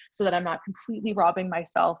family, so that I'm not completely robbing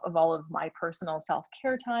myself of all of my personal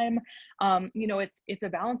self-care time. It's a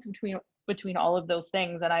balance between all of those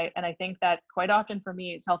things. And I think that quite often for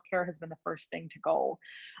me, self-care has been the first thing to go.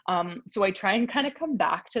 So I try and kind of come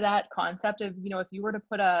back to that concept of, if you were to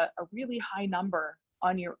put a really high number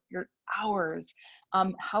on your hours,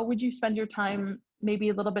 how would you spend your time maybe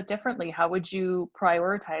a little bit differently? How would you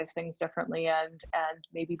prioritize things differently, and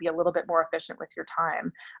maybe be a little bit more efficient with your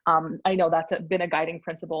time? I know that's been a guiding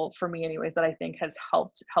principle for me anyways, that I think has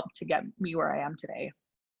helped to get me where I am today.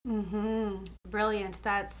 Brilliant.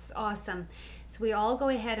 That's awesome. So we all go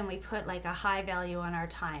ahead and we put like a high value on our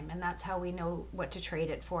time, and that's how we know what to trade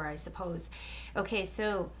it for, I suppose. Okay,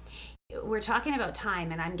 so we're talking about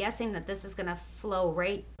time, and I'm guessing that this is going to flow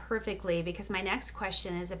right perfectly, because my next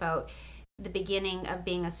question is about the beginning of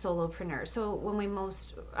being a solopreneur. So when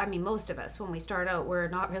most of us, when we start out, we're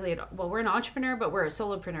not really, we're an entrepreneur, but we're a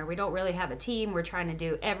solopreneur. We don't really have a team. We're trying to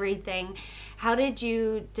do everything. How did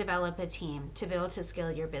you develop a team to be able to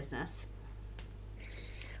scale your business?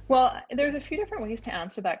 Well, there's a few different ways to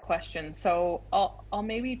answer that question. So I'll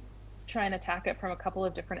maybe try and attack it from a couple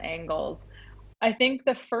of different angles. I think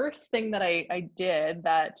the first thing that I did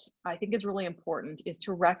that I think is really important is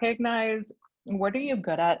to recognize, what are you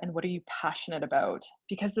good at and what are you passionate about?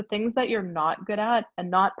 Because the things that you're not good at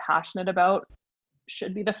and not passionate about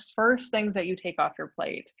should be the first things that you take off your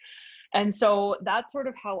plate. And so that's sort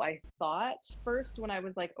of how I thought first when I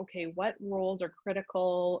was like, okay, what roles are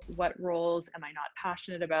critical? What roles am I not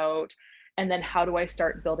passionate about? And then how do I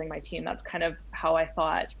start building my team? That's kind of how I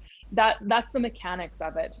thought. That's the mechanics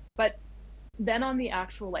of it. But then on the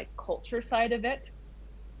actual like culture side of it,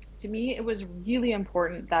 to me, it was really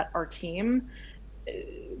important that our team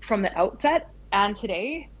from the outset and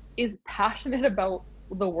today is passionate about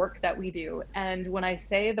the work that we do. And when I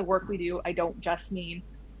say the work we do, I don't just mean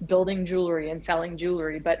building jewelry and selling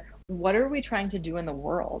jewelry, but what are we trying to do in the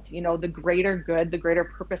world? You know, the greater good, the greater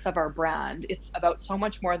purpose of our brand. It's about so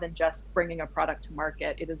much more than just bringing a product to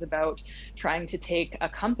market. It is about trying to take a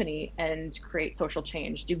company and create social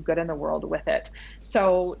change, do good in the world with it.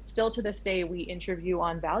 So, still to this day, we interview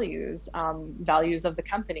on values, values of the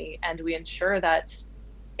company, and we ensure that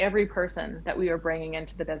every person that we are bringing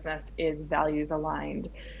into the business is values aligned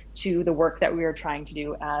to the work that we are trying to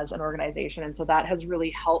do as an organization. And so that has really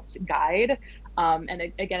helped guide.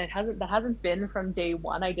 Again, that hasn't been from day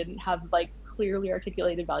one. I didn't have like clearly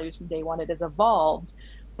articulated values from day one. It has evolved.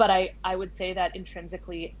 But I would say that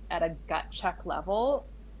intrinsically at a gut check level,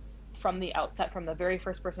 from the outset, from the very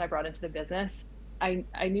first person I brought into the business, I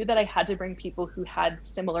knew that I had to bring people who had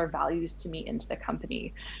similar values to me into the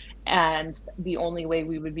company. And the only way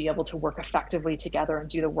we would be able to work effectively together and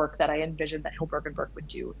do the work that I envisioned that Hilberg and Berk would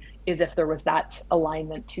do is if there was that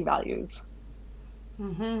alignment to values.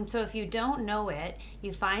 So if you don't know it,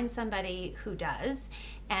 you find somebody who does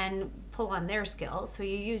and pull on their skills. So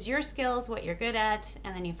you use your skills, what you're good at,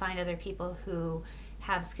 and then you find other people who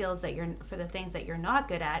have skills that you're for the things that you're not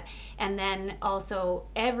good at, and then also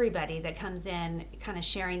everybody that comes in kind of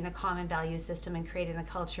sharing the common value system and creating the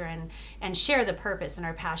culture and share the purpose and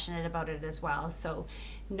are passionate about it as well. So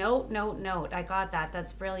note, I got that.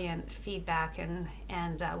 That's brilliant feedback and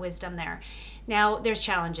wisdom there. Now there's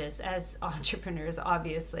challenges as entrepreneurs,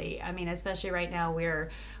 obviously. I mean, especially right now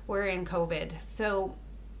we're in COVID. So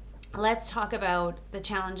let's talk about the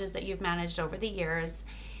challenges that you've managed over the years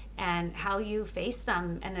and how you face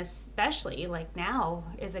them, and especially like now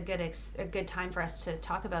is a good time for us to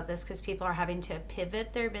talk about this because people are having to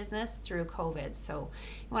pivot their business through COVID. So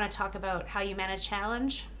you want to talk about how you manage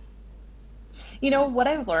challenge? You know, what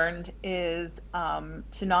I've learned is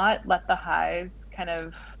to not let the highs kind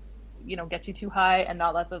of, get you too high and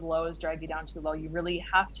not let the lows drag you down too low. You really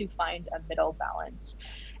have to find a middle balance.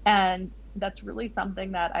 And that's really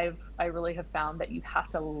something that I really have found that you have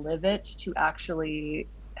to live it to actually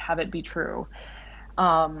have it be true.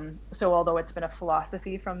 So although it's been a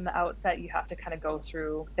philosophy from the outset, you have to kind of go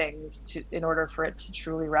through things in order for it to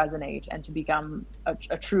truly resonate and to become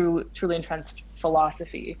a truly entrenched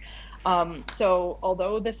philosophy. So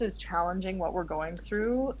although this is challenging what we're going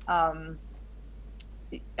through, I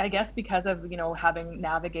guess because of, having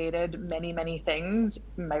navigated many, many things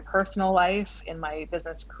in my personal life, in my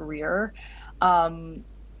business career,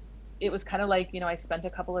 it was kind of like, I spent a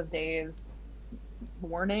couple of days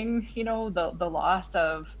mourning, the loss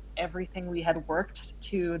of everything we had worked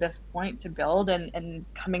to this point to build and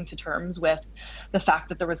coming to terms with the fact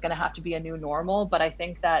that there was going to have to be a new normal. But I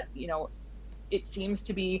think that, it seems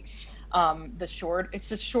to be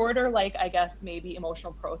it's a shorter, like, I guess, maybe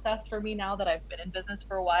emotional process for me now that I've been in business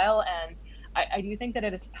for a while. And I do think that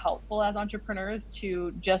it is helpful as entrepreneurs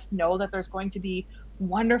to just know that there's going to be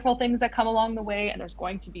wonderful things that come along the way, and there's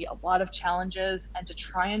going to be a lot of challenges, and to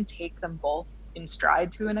try and take them both in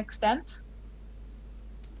stride to an extent.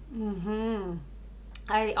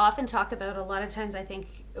 I often talk about, a lot of times I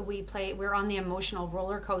think we're on the emotional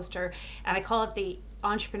roller coaster, and I call it the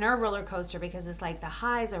entrepreneur roller coaster because it's like the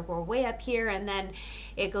highs are we're way up here and then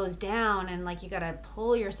it goes down, and like you got to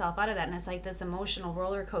pull yourself out of that, and it's like this emotional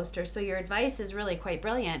roller coaster. So your advice is really quite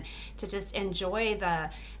brilliant, to just enjoy the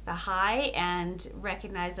high and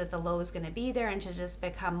recognize that the low is going to be there, and to just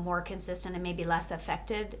become more consistent and maybe less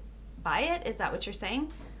affected by it. Is that what you're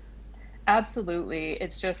saying? Absolutely.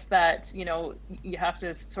 It's just that, you have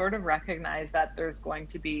to sort of recognize that there's going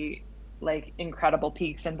to be like incredible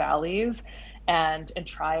peaks and valleys, and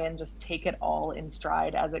try and just take it all in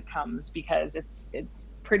stride as it comes, because it's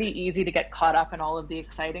pretty easy to get caught up in all of the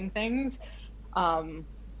exciting things.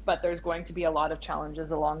 But there's going to be a lot of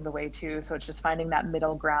challenges along the way too. So it's just finding that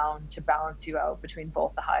middle ground to balance you out between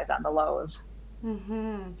both the highs and the lows.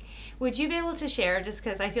 Would you be able to share, just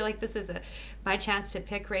because I feel like this is my chance to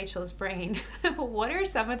pick Rachel's brain, what are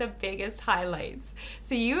some of the biggest highlights?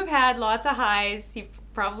 So you've had lots of highs, you've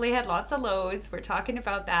probably had lots of lows. We're talking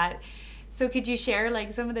about that. So could you share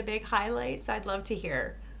like some of the big highlights? I'd love to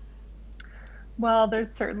hear. Well,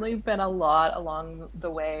 there's certainly been a lot along the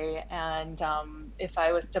way. And if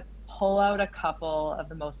I was to pull out a couple of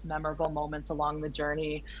the most memorable moments along the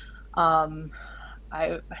journey, Um,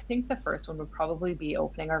 I think the first one would probably be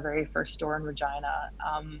opening our very first store in Regina.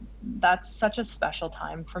 That's such a special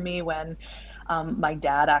time for me when my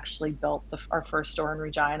dad actually built our first store in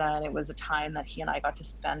Regina, and it was a time that he and I got to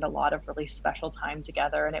spend a lot of really special time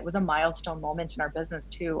together. And it was a milestone moment in our business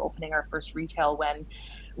too, opening our first retail when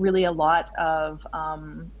really a lot of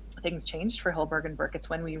things changed for Hilberg and Burke. It's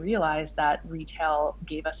when we realized that retail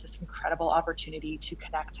gave us this incredible opportunity to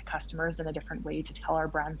connect to customers in a different way, to tell our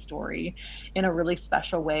brand story in a really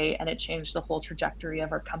special way, and it changed the whole trajectory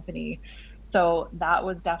of our company. So that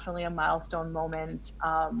was definitely a milestone moment.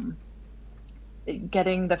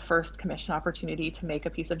 Getting the first commission opportunity to make a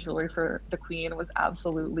piece of jewelry for the Queen was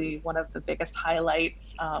absolutely one of the biggest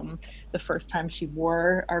highlights. The first time she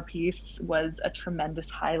wore our piece was a tremendous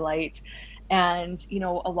highlight. And,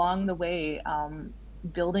 along the way,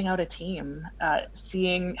 building out a team,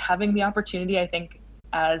 having the opportunity, I think,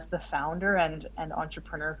 as the founder and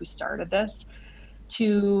entrepreneur who started this,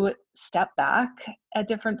 to step back at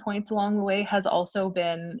different points along the way has also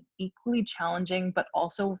been equally challenging, but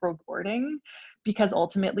also rewarding, because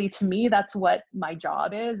ultimately, to me, that's what my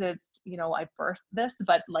job is. I birthed this,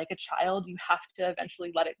 but like a child, you have to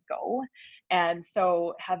eventually let it go. And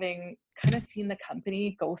so, having kind of seen the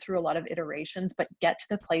company go through a lot of iterations, but get to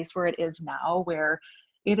the place where it is now, where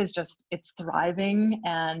it's thriving,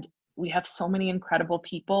 and we have so many incredible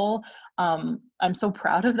people. I'm so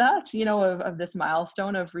proud of that, of this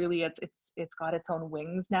milestone of really it's got its own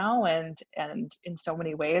wings now, and in so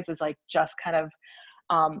many ways is like just kind of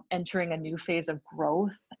entering a new phase of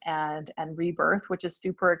growth and rebirth, which is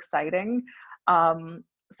super exciting.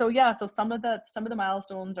 So yeah, so some of the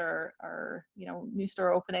milestones are new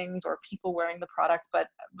store openings or people wearing the product, but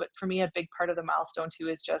for me a big part of the milestone too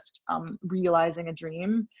is just realizing a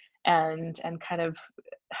dream and kind of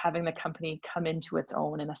having the company come into its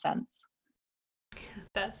own in a sense.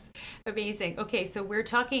 That's amazing. Okay, so we're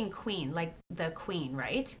talking queen, like the queen,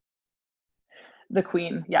 right? The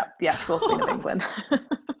Queen, yeah, the actual Queen of England.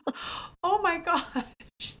 Oh my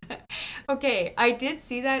gosh. Okay, I did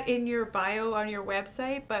see that in your bio on your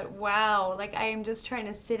website, but wow, like I am just trying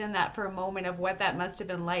to sit in that for a moment of what that must have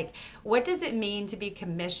been like. What does it mean to be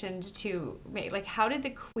commissioned to make, like, how did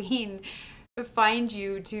the queen find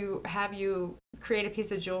you to have you create a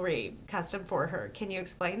piece of jewelry custom for her? Can you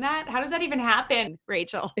explain that? How does that even happen,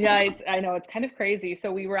 Rachel? Yeah, I know it's kind of crazy.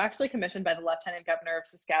 So we were actually commissioned by the Lieutenant Governor of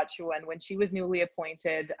Saskatchewan when she was newly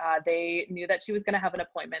appointed. They knew that she was going to have an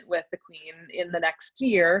appointment with the Queen in the next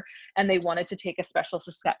year, and they wanted to take a special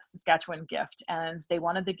Saskatchewan gift, and they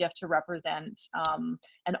wanted the gift to represent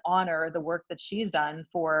and honor the work that she's done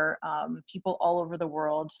for people all over the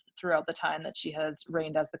world throughout the time that she has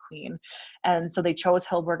reigned as the Queen. And so they chose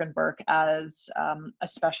Hilberg and Burke as a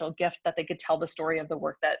special gift that they could tell the story of the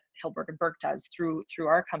work that Hilberg and Burke does through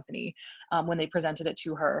our company when they presented it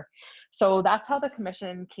to her. So that's how the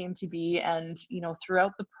commission came to be. And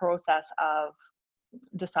throughout the process of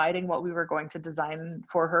deciding what we were going to design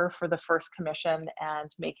for her for the first commission and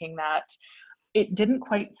making that, it didn't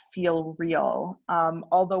quite feel real.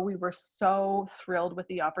 Although we were so thrilled with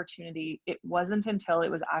the opportunity, it wasn't until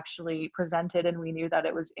it was actually presented and we knew that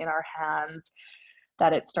it was in our hands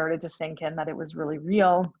that it started to sink in that it was really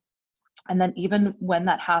real. And then even when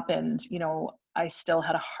that happened, I still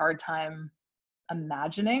had a hard time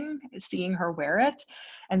imagining seeing her wear it.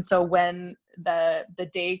 And so when the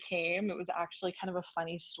day came, it was actually kind of a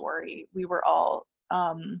funny story. We were all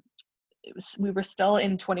we were still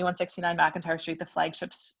in 2169 McIntyre Street, the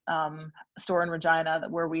flagship store in Regina,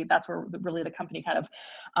 that's where really the company kind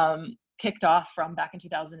of kicked off from back in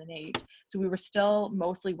 2008. So we were still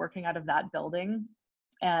mostly working out of that building.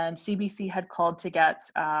 And CBC had called to get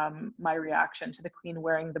my reaction to the Queen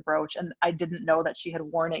wearing the brooch, and I didn't know that she had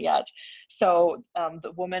worn it yet. So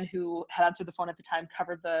the woman who had answered the phone at the time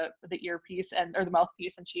covered the earpiece or the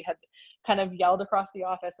mouthpiece, and she had kind of yelled across the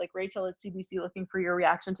office, like, "Rachel, it's CBC looking for your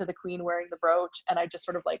reaction to the Queen wearing the brooch." And I just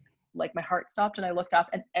sort of like my heart stopped, and I looked up,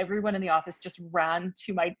 and everyone in the office just ran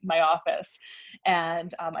to my office.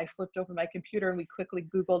 And I flipped open my computer, and we quickly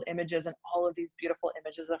Googled images, and all of these beautiful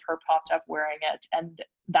images of her popped up wearing it. And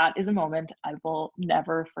that is a moment I will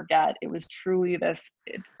never forget. It was truly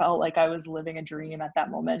it felt like I was living a dream at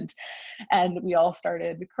that moment. And we all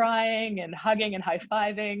started crying and hugging and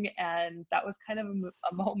high-fiving. And that was kind of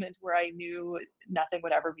a moment where I knew nothing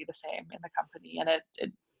would ever be the same in the company. And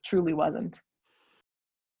it truly wasn't.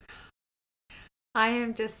 I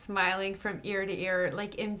am just smiling from ear to ear,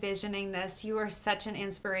 like envisioning this. You are such an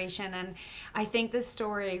inspiration. And I think this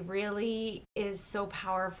story really is so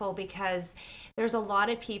powerful because there's a lot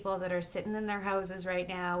of people that are sitting in their houses right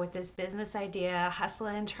now with this business idea,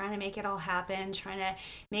 hustling, trying to make it all happen, trying to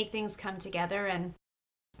make things come together. And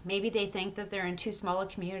maybe they think that they're in too small a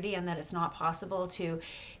community and that it's not possible to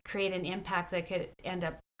create an impact that could end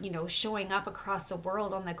up, showing up across the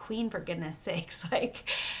world on the Queen, for goodness sakes. Like,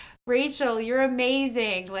 Rachel, you're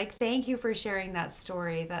amazing. Like, thank you for sharing that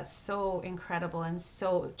story. That's so incredible and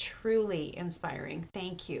so truly inspiring.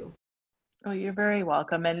 Thank you. Oh, you're very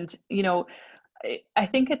welcome. And, I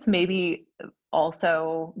think it's maybe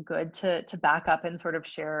also good to back up and sort of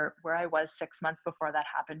share where I was 6 months before that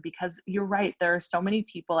happened, because you're right. There are so many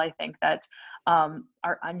people I think that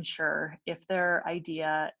are unsure if their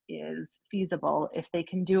idea is feasible, if they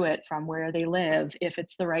can do it from where they live, if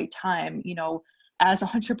it's the right time. As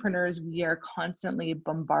entrepreneurs, we are constantly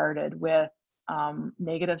bombarded with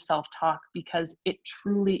negative self talk because it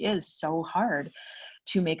truly is so hard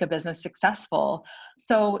to make a business successful.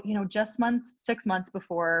 So, just 6 months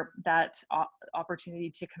before that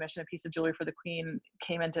opportunity to commission a piece of jewelry for the Queen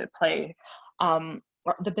came into play,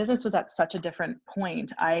 the business was at such a different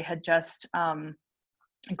point. I had just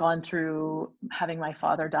gone through having my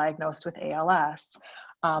father diagnosed with ALS.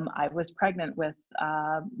 I was pregnant with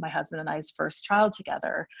my husband and I's first child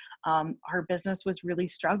together. Our business was really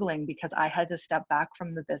struggling because I had to step back from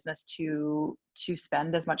the business to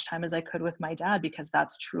spend as much time as I could with my dad, because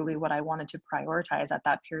that's truly what I wanted to prioritize at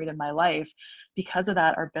that period in my life. Because of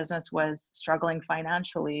that, our business was struggling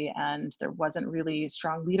financially, and there wasn't really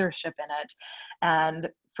strong leadership in it. And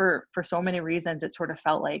for so many reasons, it sort of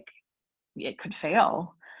felt like it could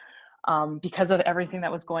fail because of everything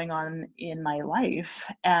that was going on in my life.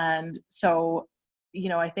 And so,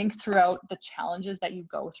 I think throughout the challenges that you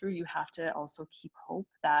go through, you have to also keep hope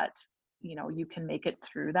that, you can make it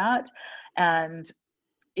through that. And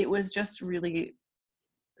it was just really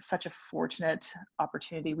such a fortunate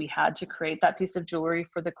opportunity we had to create that piece of jewelry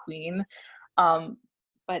for the Queen. Um,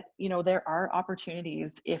 but there are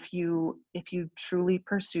opportunities if you truly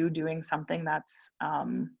pursue doing something that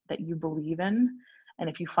you believe in, and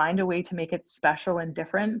if you find a way to make it special and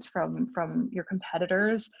different from your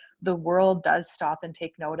competitors, the world does stop and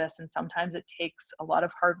take notice. And sometimes it takes a lot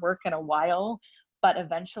of hard work and a while, but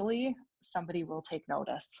eventually somebody will take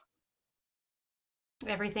notice.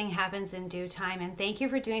 Everything happens in due time. And thank you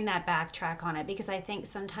for doing that backtrack on it, because I think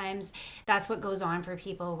sometimes that's what goes on for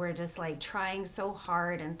people. We're just like trying so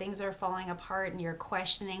hard and things are falling apart and you're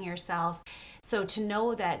questioning yourself. So to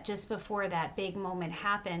know that just before that big moment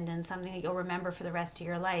happened and something that you'll remember for the rest of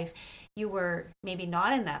your life, you were maybe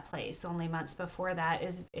not in that place only months before, that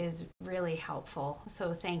is really helpful.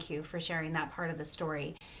 So thank you for sharing that part of the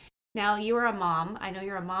story. Now, you're a mom. I know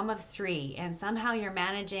you're a mom of three, and somehow you're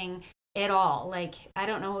managing it all. Like, I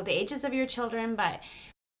don't know the ages of your children, but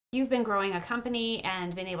you've been growing a company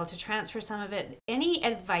and been able to transfer some of it. Any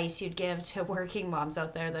advice you'd give to working moms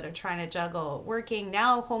out there that are trying to juggle working,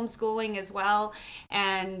 now homeschooling as well,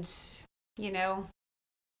 and, you know,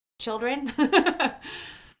 children?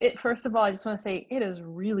 First of all, I just want to say it is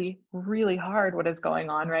really, really hard what is going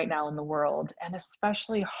on right now in the world, and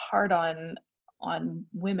especially hard on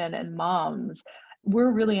women and moms.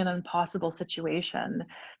 We're really in an impossible situation.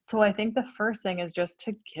 So I think the first thing is just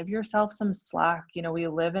to give yourself some slack. We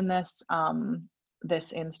live in this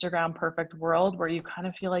Instagram perfect world where you kind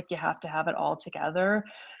of feel like you have to have it all together.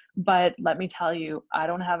 But let me tell you, I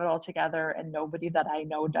don't have it all together, and nobody that I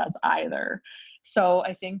know does either. So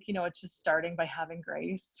I think, it's just starting by having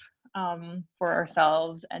grace for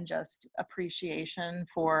ourselves, and just appreciation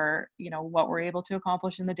for, what we're able to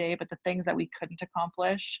accomplish in the day, but the things that we couldn't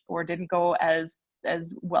accomplish or didn't go as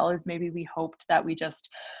well as maybe we hoped, that we just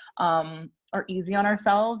are easy on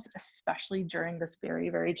ourselves, especially during this very,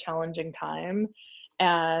 very challenging time.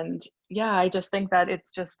 And yeah, I just think that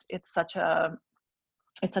it's such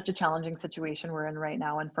a challenging situation we're in right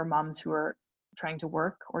now. And for moms who are trying to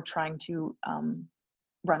work or trying to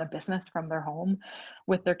run a business from their home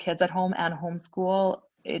with their kids at home and homeschool,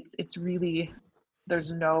 it's really,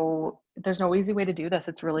 there's no easy way to do this.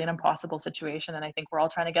 It's really an impossible situation, and I think we're all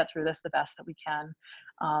trying to get through this the best that we can.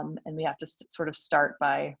 And we have to sort of start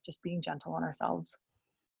by just being gentle on ourselves.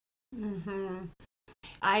 Mm-hmm.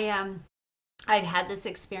 I've had this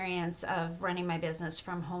experience of running my business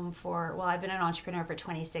from home I've been an entrepreneur for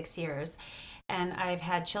 26 years, and I've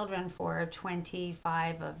had children for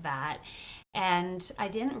 25 of that. And I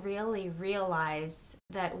didn't really realize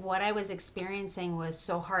that what I was experiencing was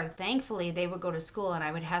so hard. Thankfully, they would go to school and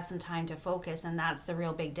I would have some time to focus, and that's the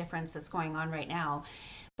real big difference that's going on right now.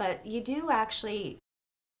 but you do actually,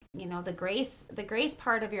 the grace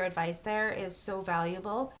part of your advice there is so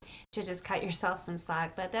valuable, to just cut yourself some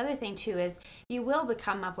slack. But the other thing too is you will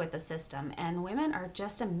come up with a system, and women are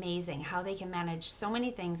just amazing how they can manage so many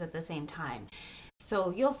things at the same time. So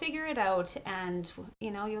you'll figure it out, and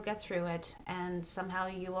you'll get through it, and somehow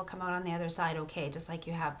you will come out on the other side okay, just like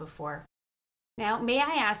you have before. Now, may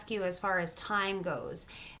I ask you, as far as time goes,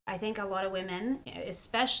 I think a lot of women,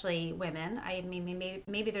 especially women, I mean,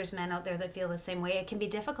 maybe there's men out there that feel the same way. It can be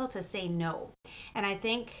difficult to say no. And I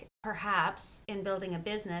think perhaps in building a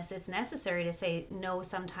business, it's necessary to say no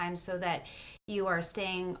sometimes, so that you are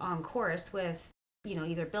staying on course with,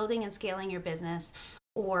 either building and scaling your business,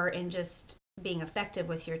 or in just being effective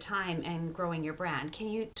with your time and growing your brand. Can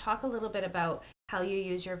you talk a little bit about how you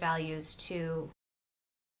use your values to,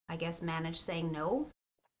 I guess, manage saying no?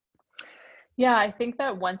 Yeah, I think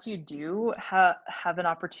that once you do have an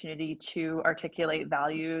opportunity to articulate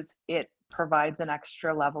values, it provides an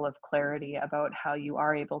extra level of clarity about how you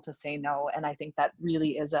are able to say no. And I think that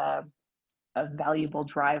really is a valuable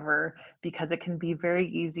driver, because it can be very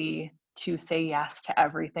easy to say yes to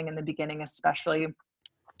everything in the beginning, especially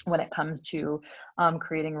when it comes to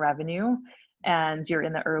creating revenue and you're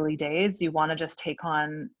in the early days. You want to just take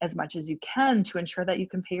on as much as you can to ensure that you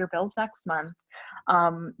can pay your bills next month.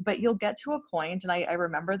 But you'll get to a point, and I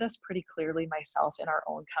remember this pretty clearly myself in our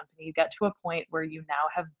own company. You get to a point where you now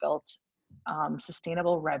have built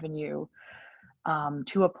sustainable revenue,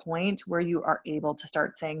 to a point where you are able to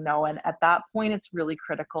start saying no. And at that point, it's really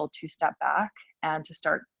critical to step back and to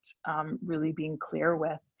start really being clear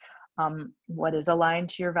with what is aligned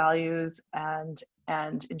to your values,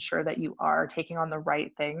 and ensure that you are taking on the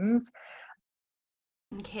right things.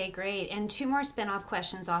 Okay, great. And two more spin-off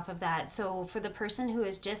questions off of that. So for the person who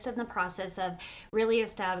is just in the process of really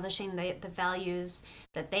establishing the values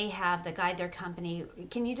that they have that guide their company,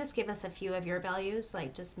 can you just give us a few of your values?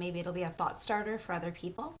 Like, just maybe it'll be a thought starter for other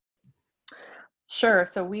people. Sure.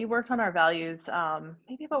 So we worked on our values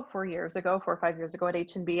maybe about 4 years ago, 4 or 5 years ago at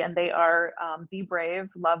H&B, and they are be brave,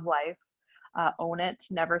 love life, own it,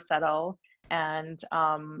 never settle, and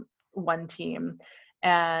one team.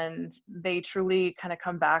 And they truly kind of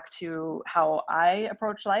come back to how I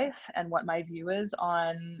approach life and what my view is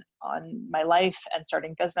on my life and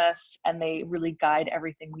starting business. And they really guide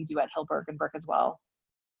everything we do at Hilberg and Burke as well.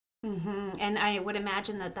 And I would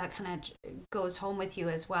imagine that that kind of goes home with you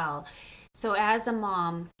as well. So, as a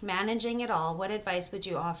mom, managing it all, what advice would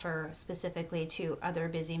you offer specifically to other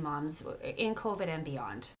busy moms in COVID and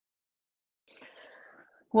beyond?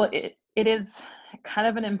 Well, it is kind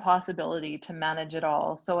of an impossibility to manage it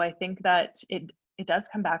all. So I think that it does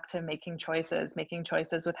come back to making choices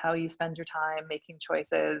with how you spend your time, making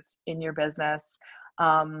choices in your business,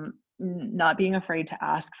 not being afraid to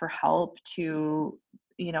ask for help, to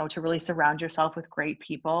really surround yourself with great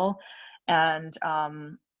people. And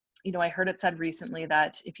I heard it said recently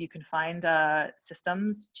that if you can find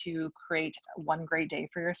systems to create one great day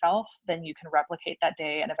for yourself, then you can replicate that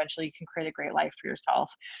day, and eventually you can create a great life for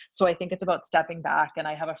yourself. So I think it's about stepping back. And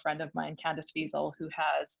I have a friend of mine, Candace Wiesel, who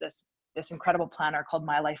has this incredible planner called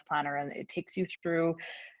My Life Planner, and it takes you through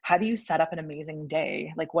how do you set up an amazing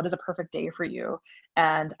day? Like, what is a perfect day for you?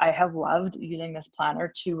 And I have loved using this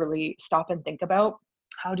planner to really stop and think about,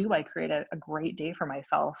 how do I create a great day for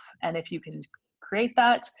myself? And if you can create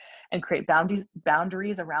that and create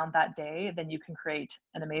boundaries around that day, then you can create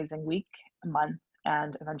an amazing week, a month,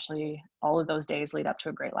 and eventually all of those days lead up to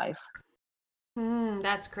a great life.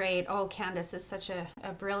 That's great. Oh, Candace is such a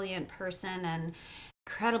brilliant person and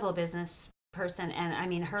incredible business person. And I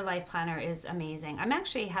mean, her life planner is amazing. I'm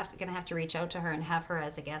actually going to have to reach out to her and have her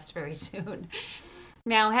as a guest very soon.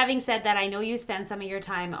 Now, having said that, I know you spend some of your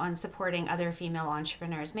time on supporting other female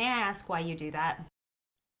entrepreneurs. May I ask why you do that?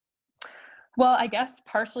 Well, I guess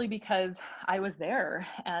partially because I was there,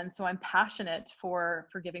 and so I'm passionate for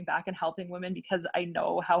giving back and helping women, because I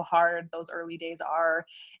know how hard those early days are,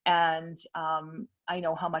 and I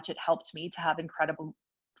know how much it helped me to have incredible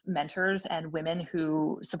mentors and women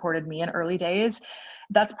who supported me in early days.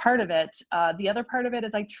 That's part of it. The other part of it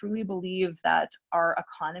is I truly believe that our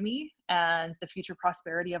economy and the future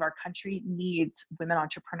prosperity of our country needs women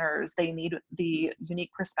entrepreneurs. They need the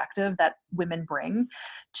unique perspective that women bring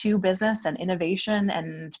to business and innovation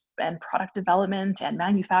and product development and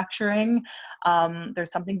manufacturing.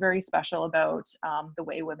 There's something very special about the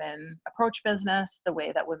way women approach business, the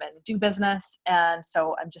way that women do business. And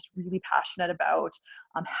so I'm just really passionate about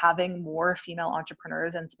having more female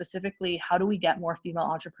entrepreneurs, and specifically, how do we get more female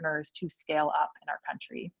entrepreneurs to scale up in our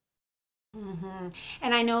country?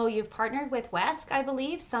 And I know you've partnered with WESC, I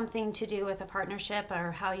believe, something to do with a partnership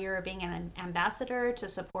or how you're being an ambassador to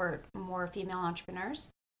support more female entrepreneurs.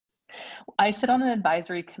 I sit on an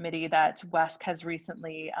advisory committee that WESC has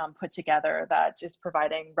recently put together that is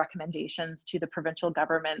providing recommendations to the provincial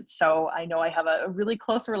government. So I know I have a really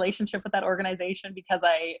close relationship with that organization because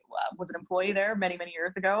I was an employee there many, many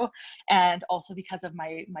years ago, and also because of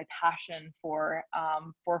my passion for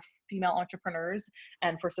female entrepreneurs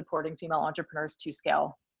and for supporting female entrepreneurs to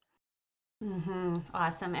scale.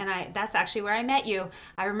 Awesome. And that's actually where I met you.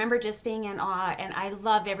 I remember just being in awe, and I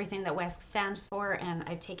love everything that WESC stands for, and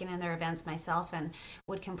I've taken in their events myself and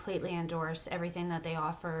would completely endorse everything that they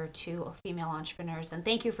offer to female entrepreneurs. And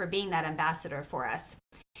thank you for being that ambassador for us.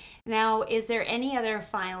 Now, is there any other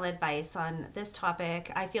final advice on this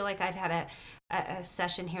topic? I feel like I've had a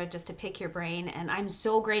session here just to pick your brain, and I'm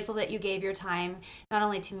so grateful that you gave your time, not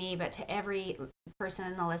only to me, but to every person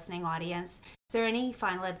in the listening audience. Is there any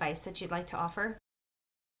final advice that you'd like to offer?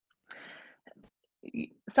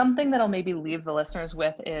 Something that I'll maybe leave the listeners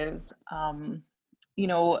with is,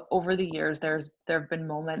 over the years, there have been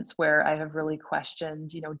moments where I have really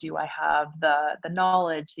questioned, do I have the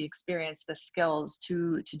knowledge, the experience, the skills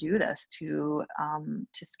to do this, to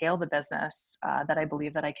scale the business that I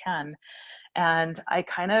believe that I can. And I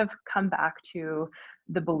kind of come back to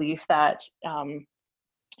the belief that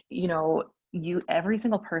you know every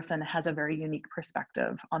single person has a very unique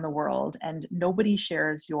perspective on the world, and nobody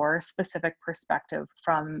shares your specific perspective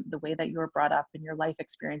from the way that you were brought up and your life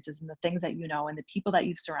experiences and the things that and the people that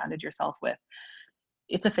you've surrounded yourself with.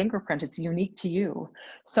 It's a fingerprint, it's unique to you.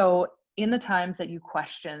 So in the times that you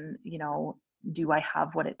question, do I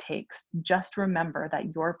have what it takes, just remember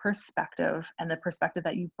that your perspective and the perspective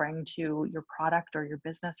that you bring to your product or your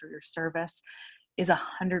business or your service is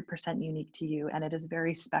 100% unique to you, and it is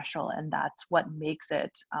very special, and that's what makes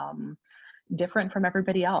it different from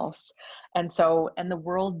everybody else. And the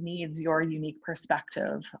world needs your unique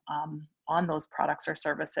perspective on those products or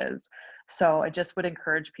services. So I just would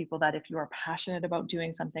encourage people that if you are passionate about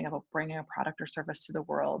doing something, about bringing a product or service to the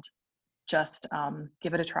world, just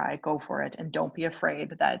give it a try, go for it, and don't be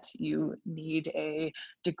afraid that you need a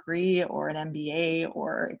degree or an MBA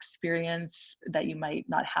or experience that you might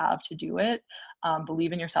not have to do it.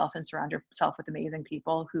 Believe in yourself and surround yourself with amazing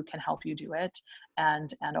people who can help you do it,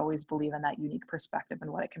 and always believe in that unique perspective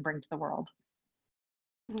and what it can bring to the world.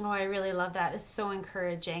 Oh, I really love that. It's so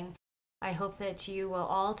encouraging. I hope that you will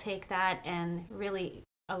all take that and really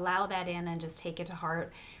allow that in and just take it to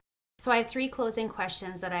heart. So I have three closing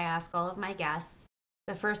questions that I ask all of my guests.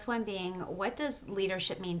 The first one being, what does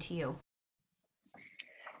leadership mean to you?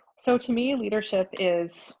 So to me, leadership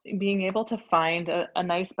is being able to find a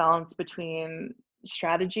nice balance between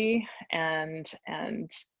strategy and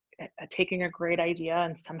taking a great idea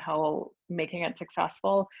and somehow making it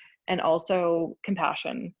successful, and also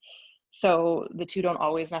compassion. So the two don't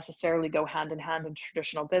always necessarily go hand in hand in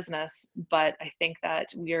traditional business, but I think that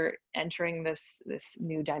we're entering this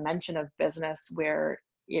new dimension of business where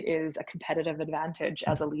it is a competitive advantage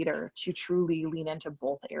as a leader to truly lean into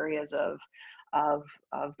both areas of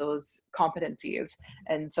those competencies.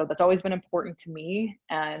 And so that's always been important to me,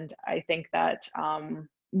 and I think that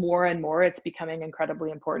more and more it's becoming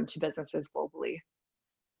incredibly important to businesses globally.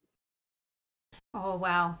 Oh,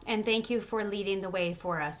 wow. And thank you for leading the way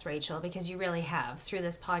for us, Rachel, because you really have through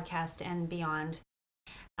this podcast and beyond.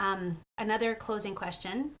 Another closing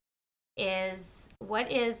question is,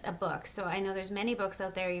 what is a book? So I know there's many books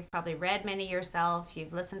out there. You've probably read many yourself.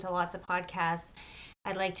 You've listened to lots of podcasts.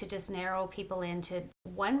 I'd like to just narrow people into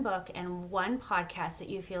one book and one podcast that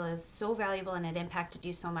you feel is so valuable and it impacted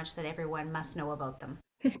you so much that everyone must know about them.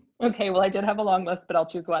 Okay, well, I did have a long list, but I'll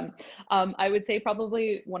choose one. I would say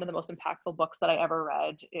probably one of the most impactful books that I ever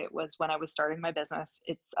read. It was when I was starting my business.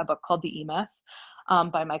 It's a book called The E-Myth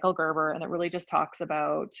by Michael Gerber, and it really just talks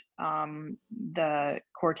about the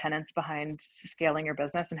core tenets behind scaling your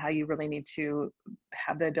business and how you really need to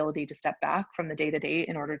have the ability to step back from the day to day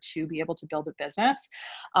in order to be able to build a business.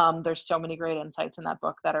 There's so many great insights in that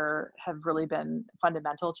book that have really been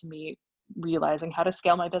fundamental to me realizing how to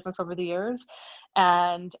scale my business over the years.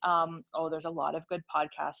 And there's a lot of good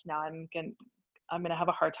podcasts. Now I'm gonna have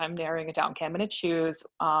a hard time narrowing it down. Okay, I'm gonna choose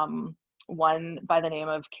one by the name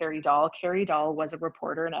of Carrie Dahl. Carrie Dahl was a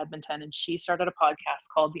reporter in Edmonton, and she started a podcast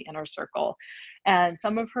called The Inner Circle. And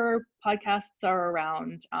some of her podcasts are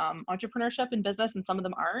around entrepreneurship and business, and some of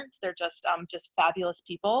them aren't. They're just fabulous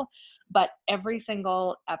people. But every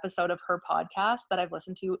single episode of her podcast that I've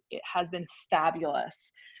listened to, it has been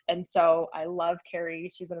fabulous. And so I love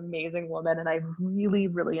Carrie. She's an amazing woman, and I've really,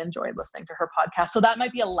 really enjoyed listening to her podcast. So that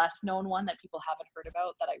might be a less known one that people haven't heard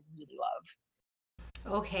about that I really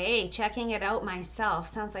love. Okay, checking it out myself.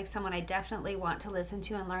 Sounds like someone I definitely want to listen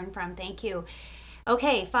to and learn from. Thank you.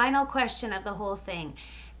 Okay, final question of the whole thing.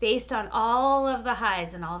 Based on all of the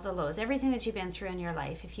highs and all of the lows, everything that you've been through in your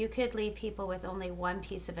life, if you could leave people with only one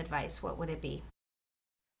piece of advice, what would it be?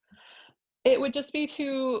 It would just be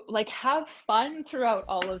to like have fun throughout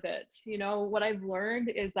all of it. You know, what I've learned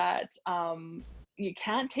is that you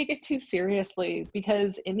can't take it too seriously,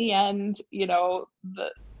 because in the end, you know,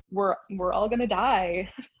 we're all gonna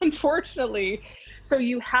die, unfortunately. So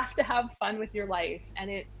you have to have fun with your life, and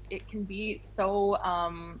it can be so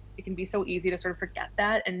easy to sort of forget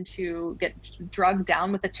that and to get drugged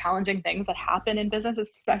down with the challenging things that happen in business,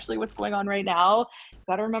 especially what's going on right now. You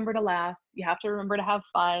got to remember to laugh. You have to remember to have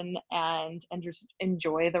fun and just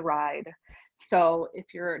enjoy the ride. So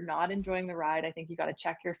if you're not enjoying the ride, I think you got to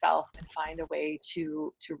check yourself and find a way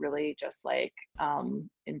to really just like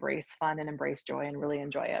embrace fun and embrace joy and really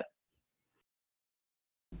enjoy it.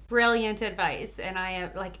 Brilliant advice. And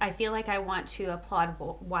I feel like I want to applaud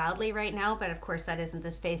wildly right now, but of course that isn't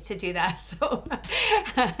the space to do that. So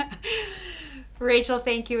Rachel,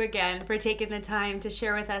 thank you again for taking the time to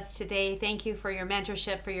share with us today. Thank you for your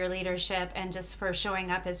mentorship, for your leadership, and just for showing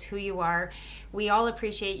up as who you are. We all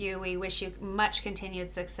appreciate you. We wish you much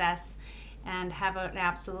continued success, and have an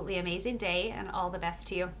absolutely amazing day, and all the best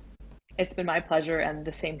to you. It's been my pleasure, and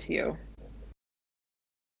the same to you.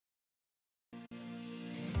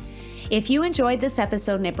 If you enjoyed this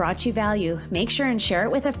episode and it brought you value, make sure and share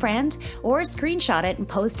it with a friend, or screenshot it and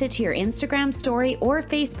post it to your Instagram story or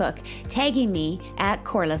Facebook, tagging me at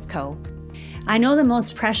Corliss Co. I know the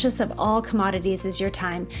most precious of all commodities is your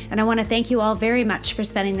time, and I want to thank you all very much for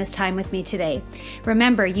spending this time with me today.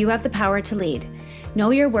 Remember, you have the power to lead. Know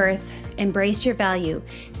your worth, embrace your value,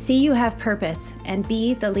 see you have purpose, and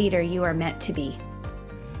be the leader you are meant to be.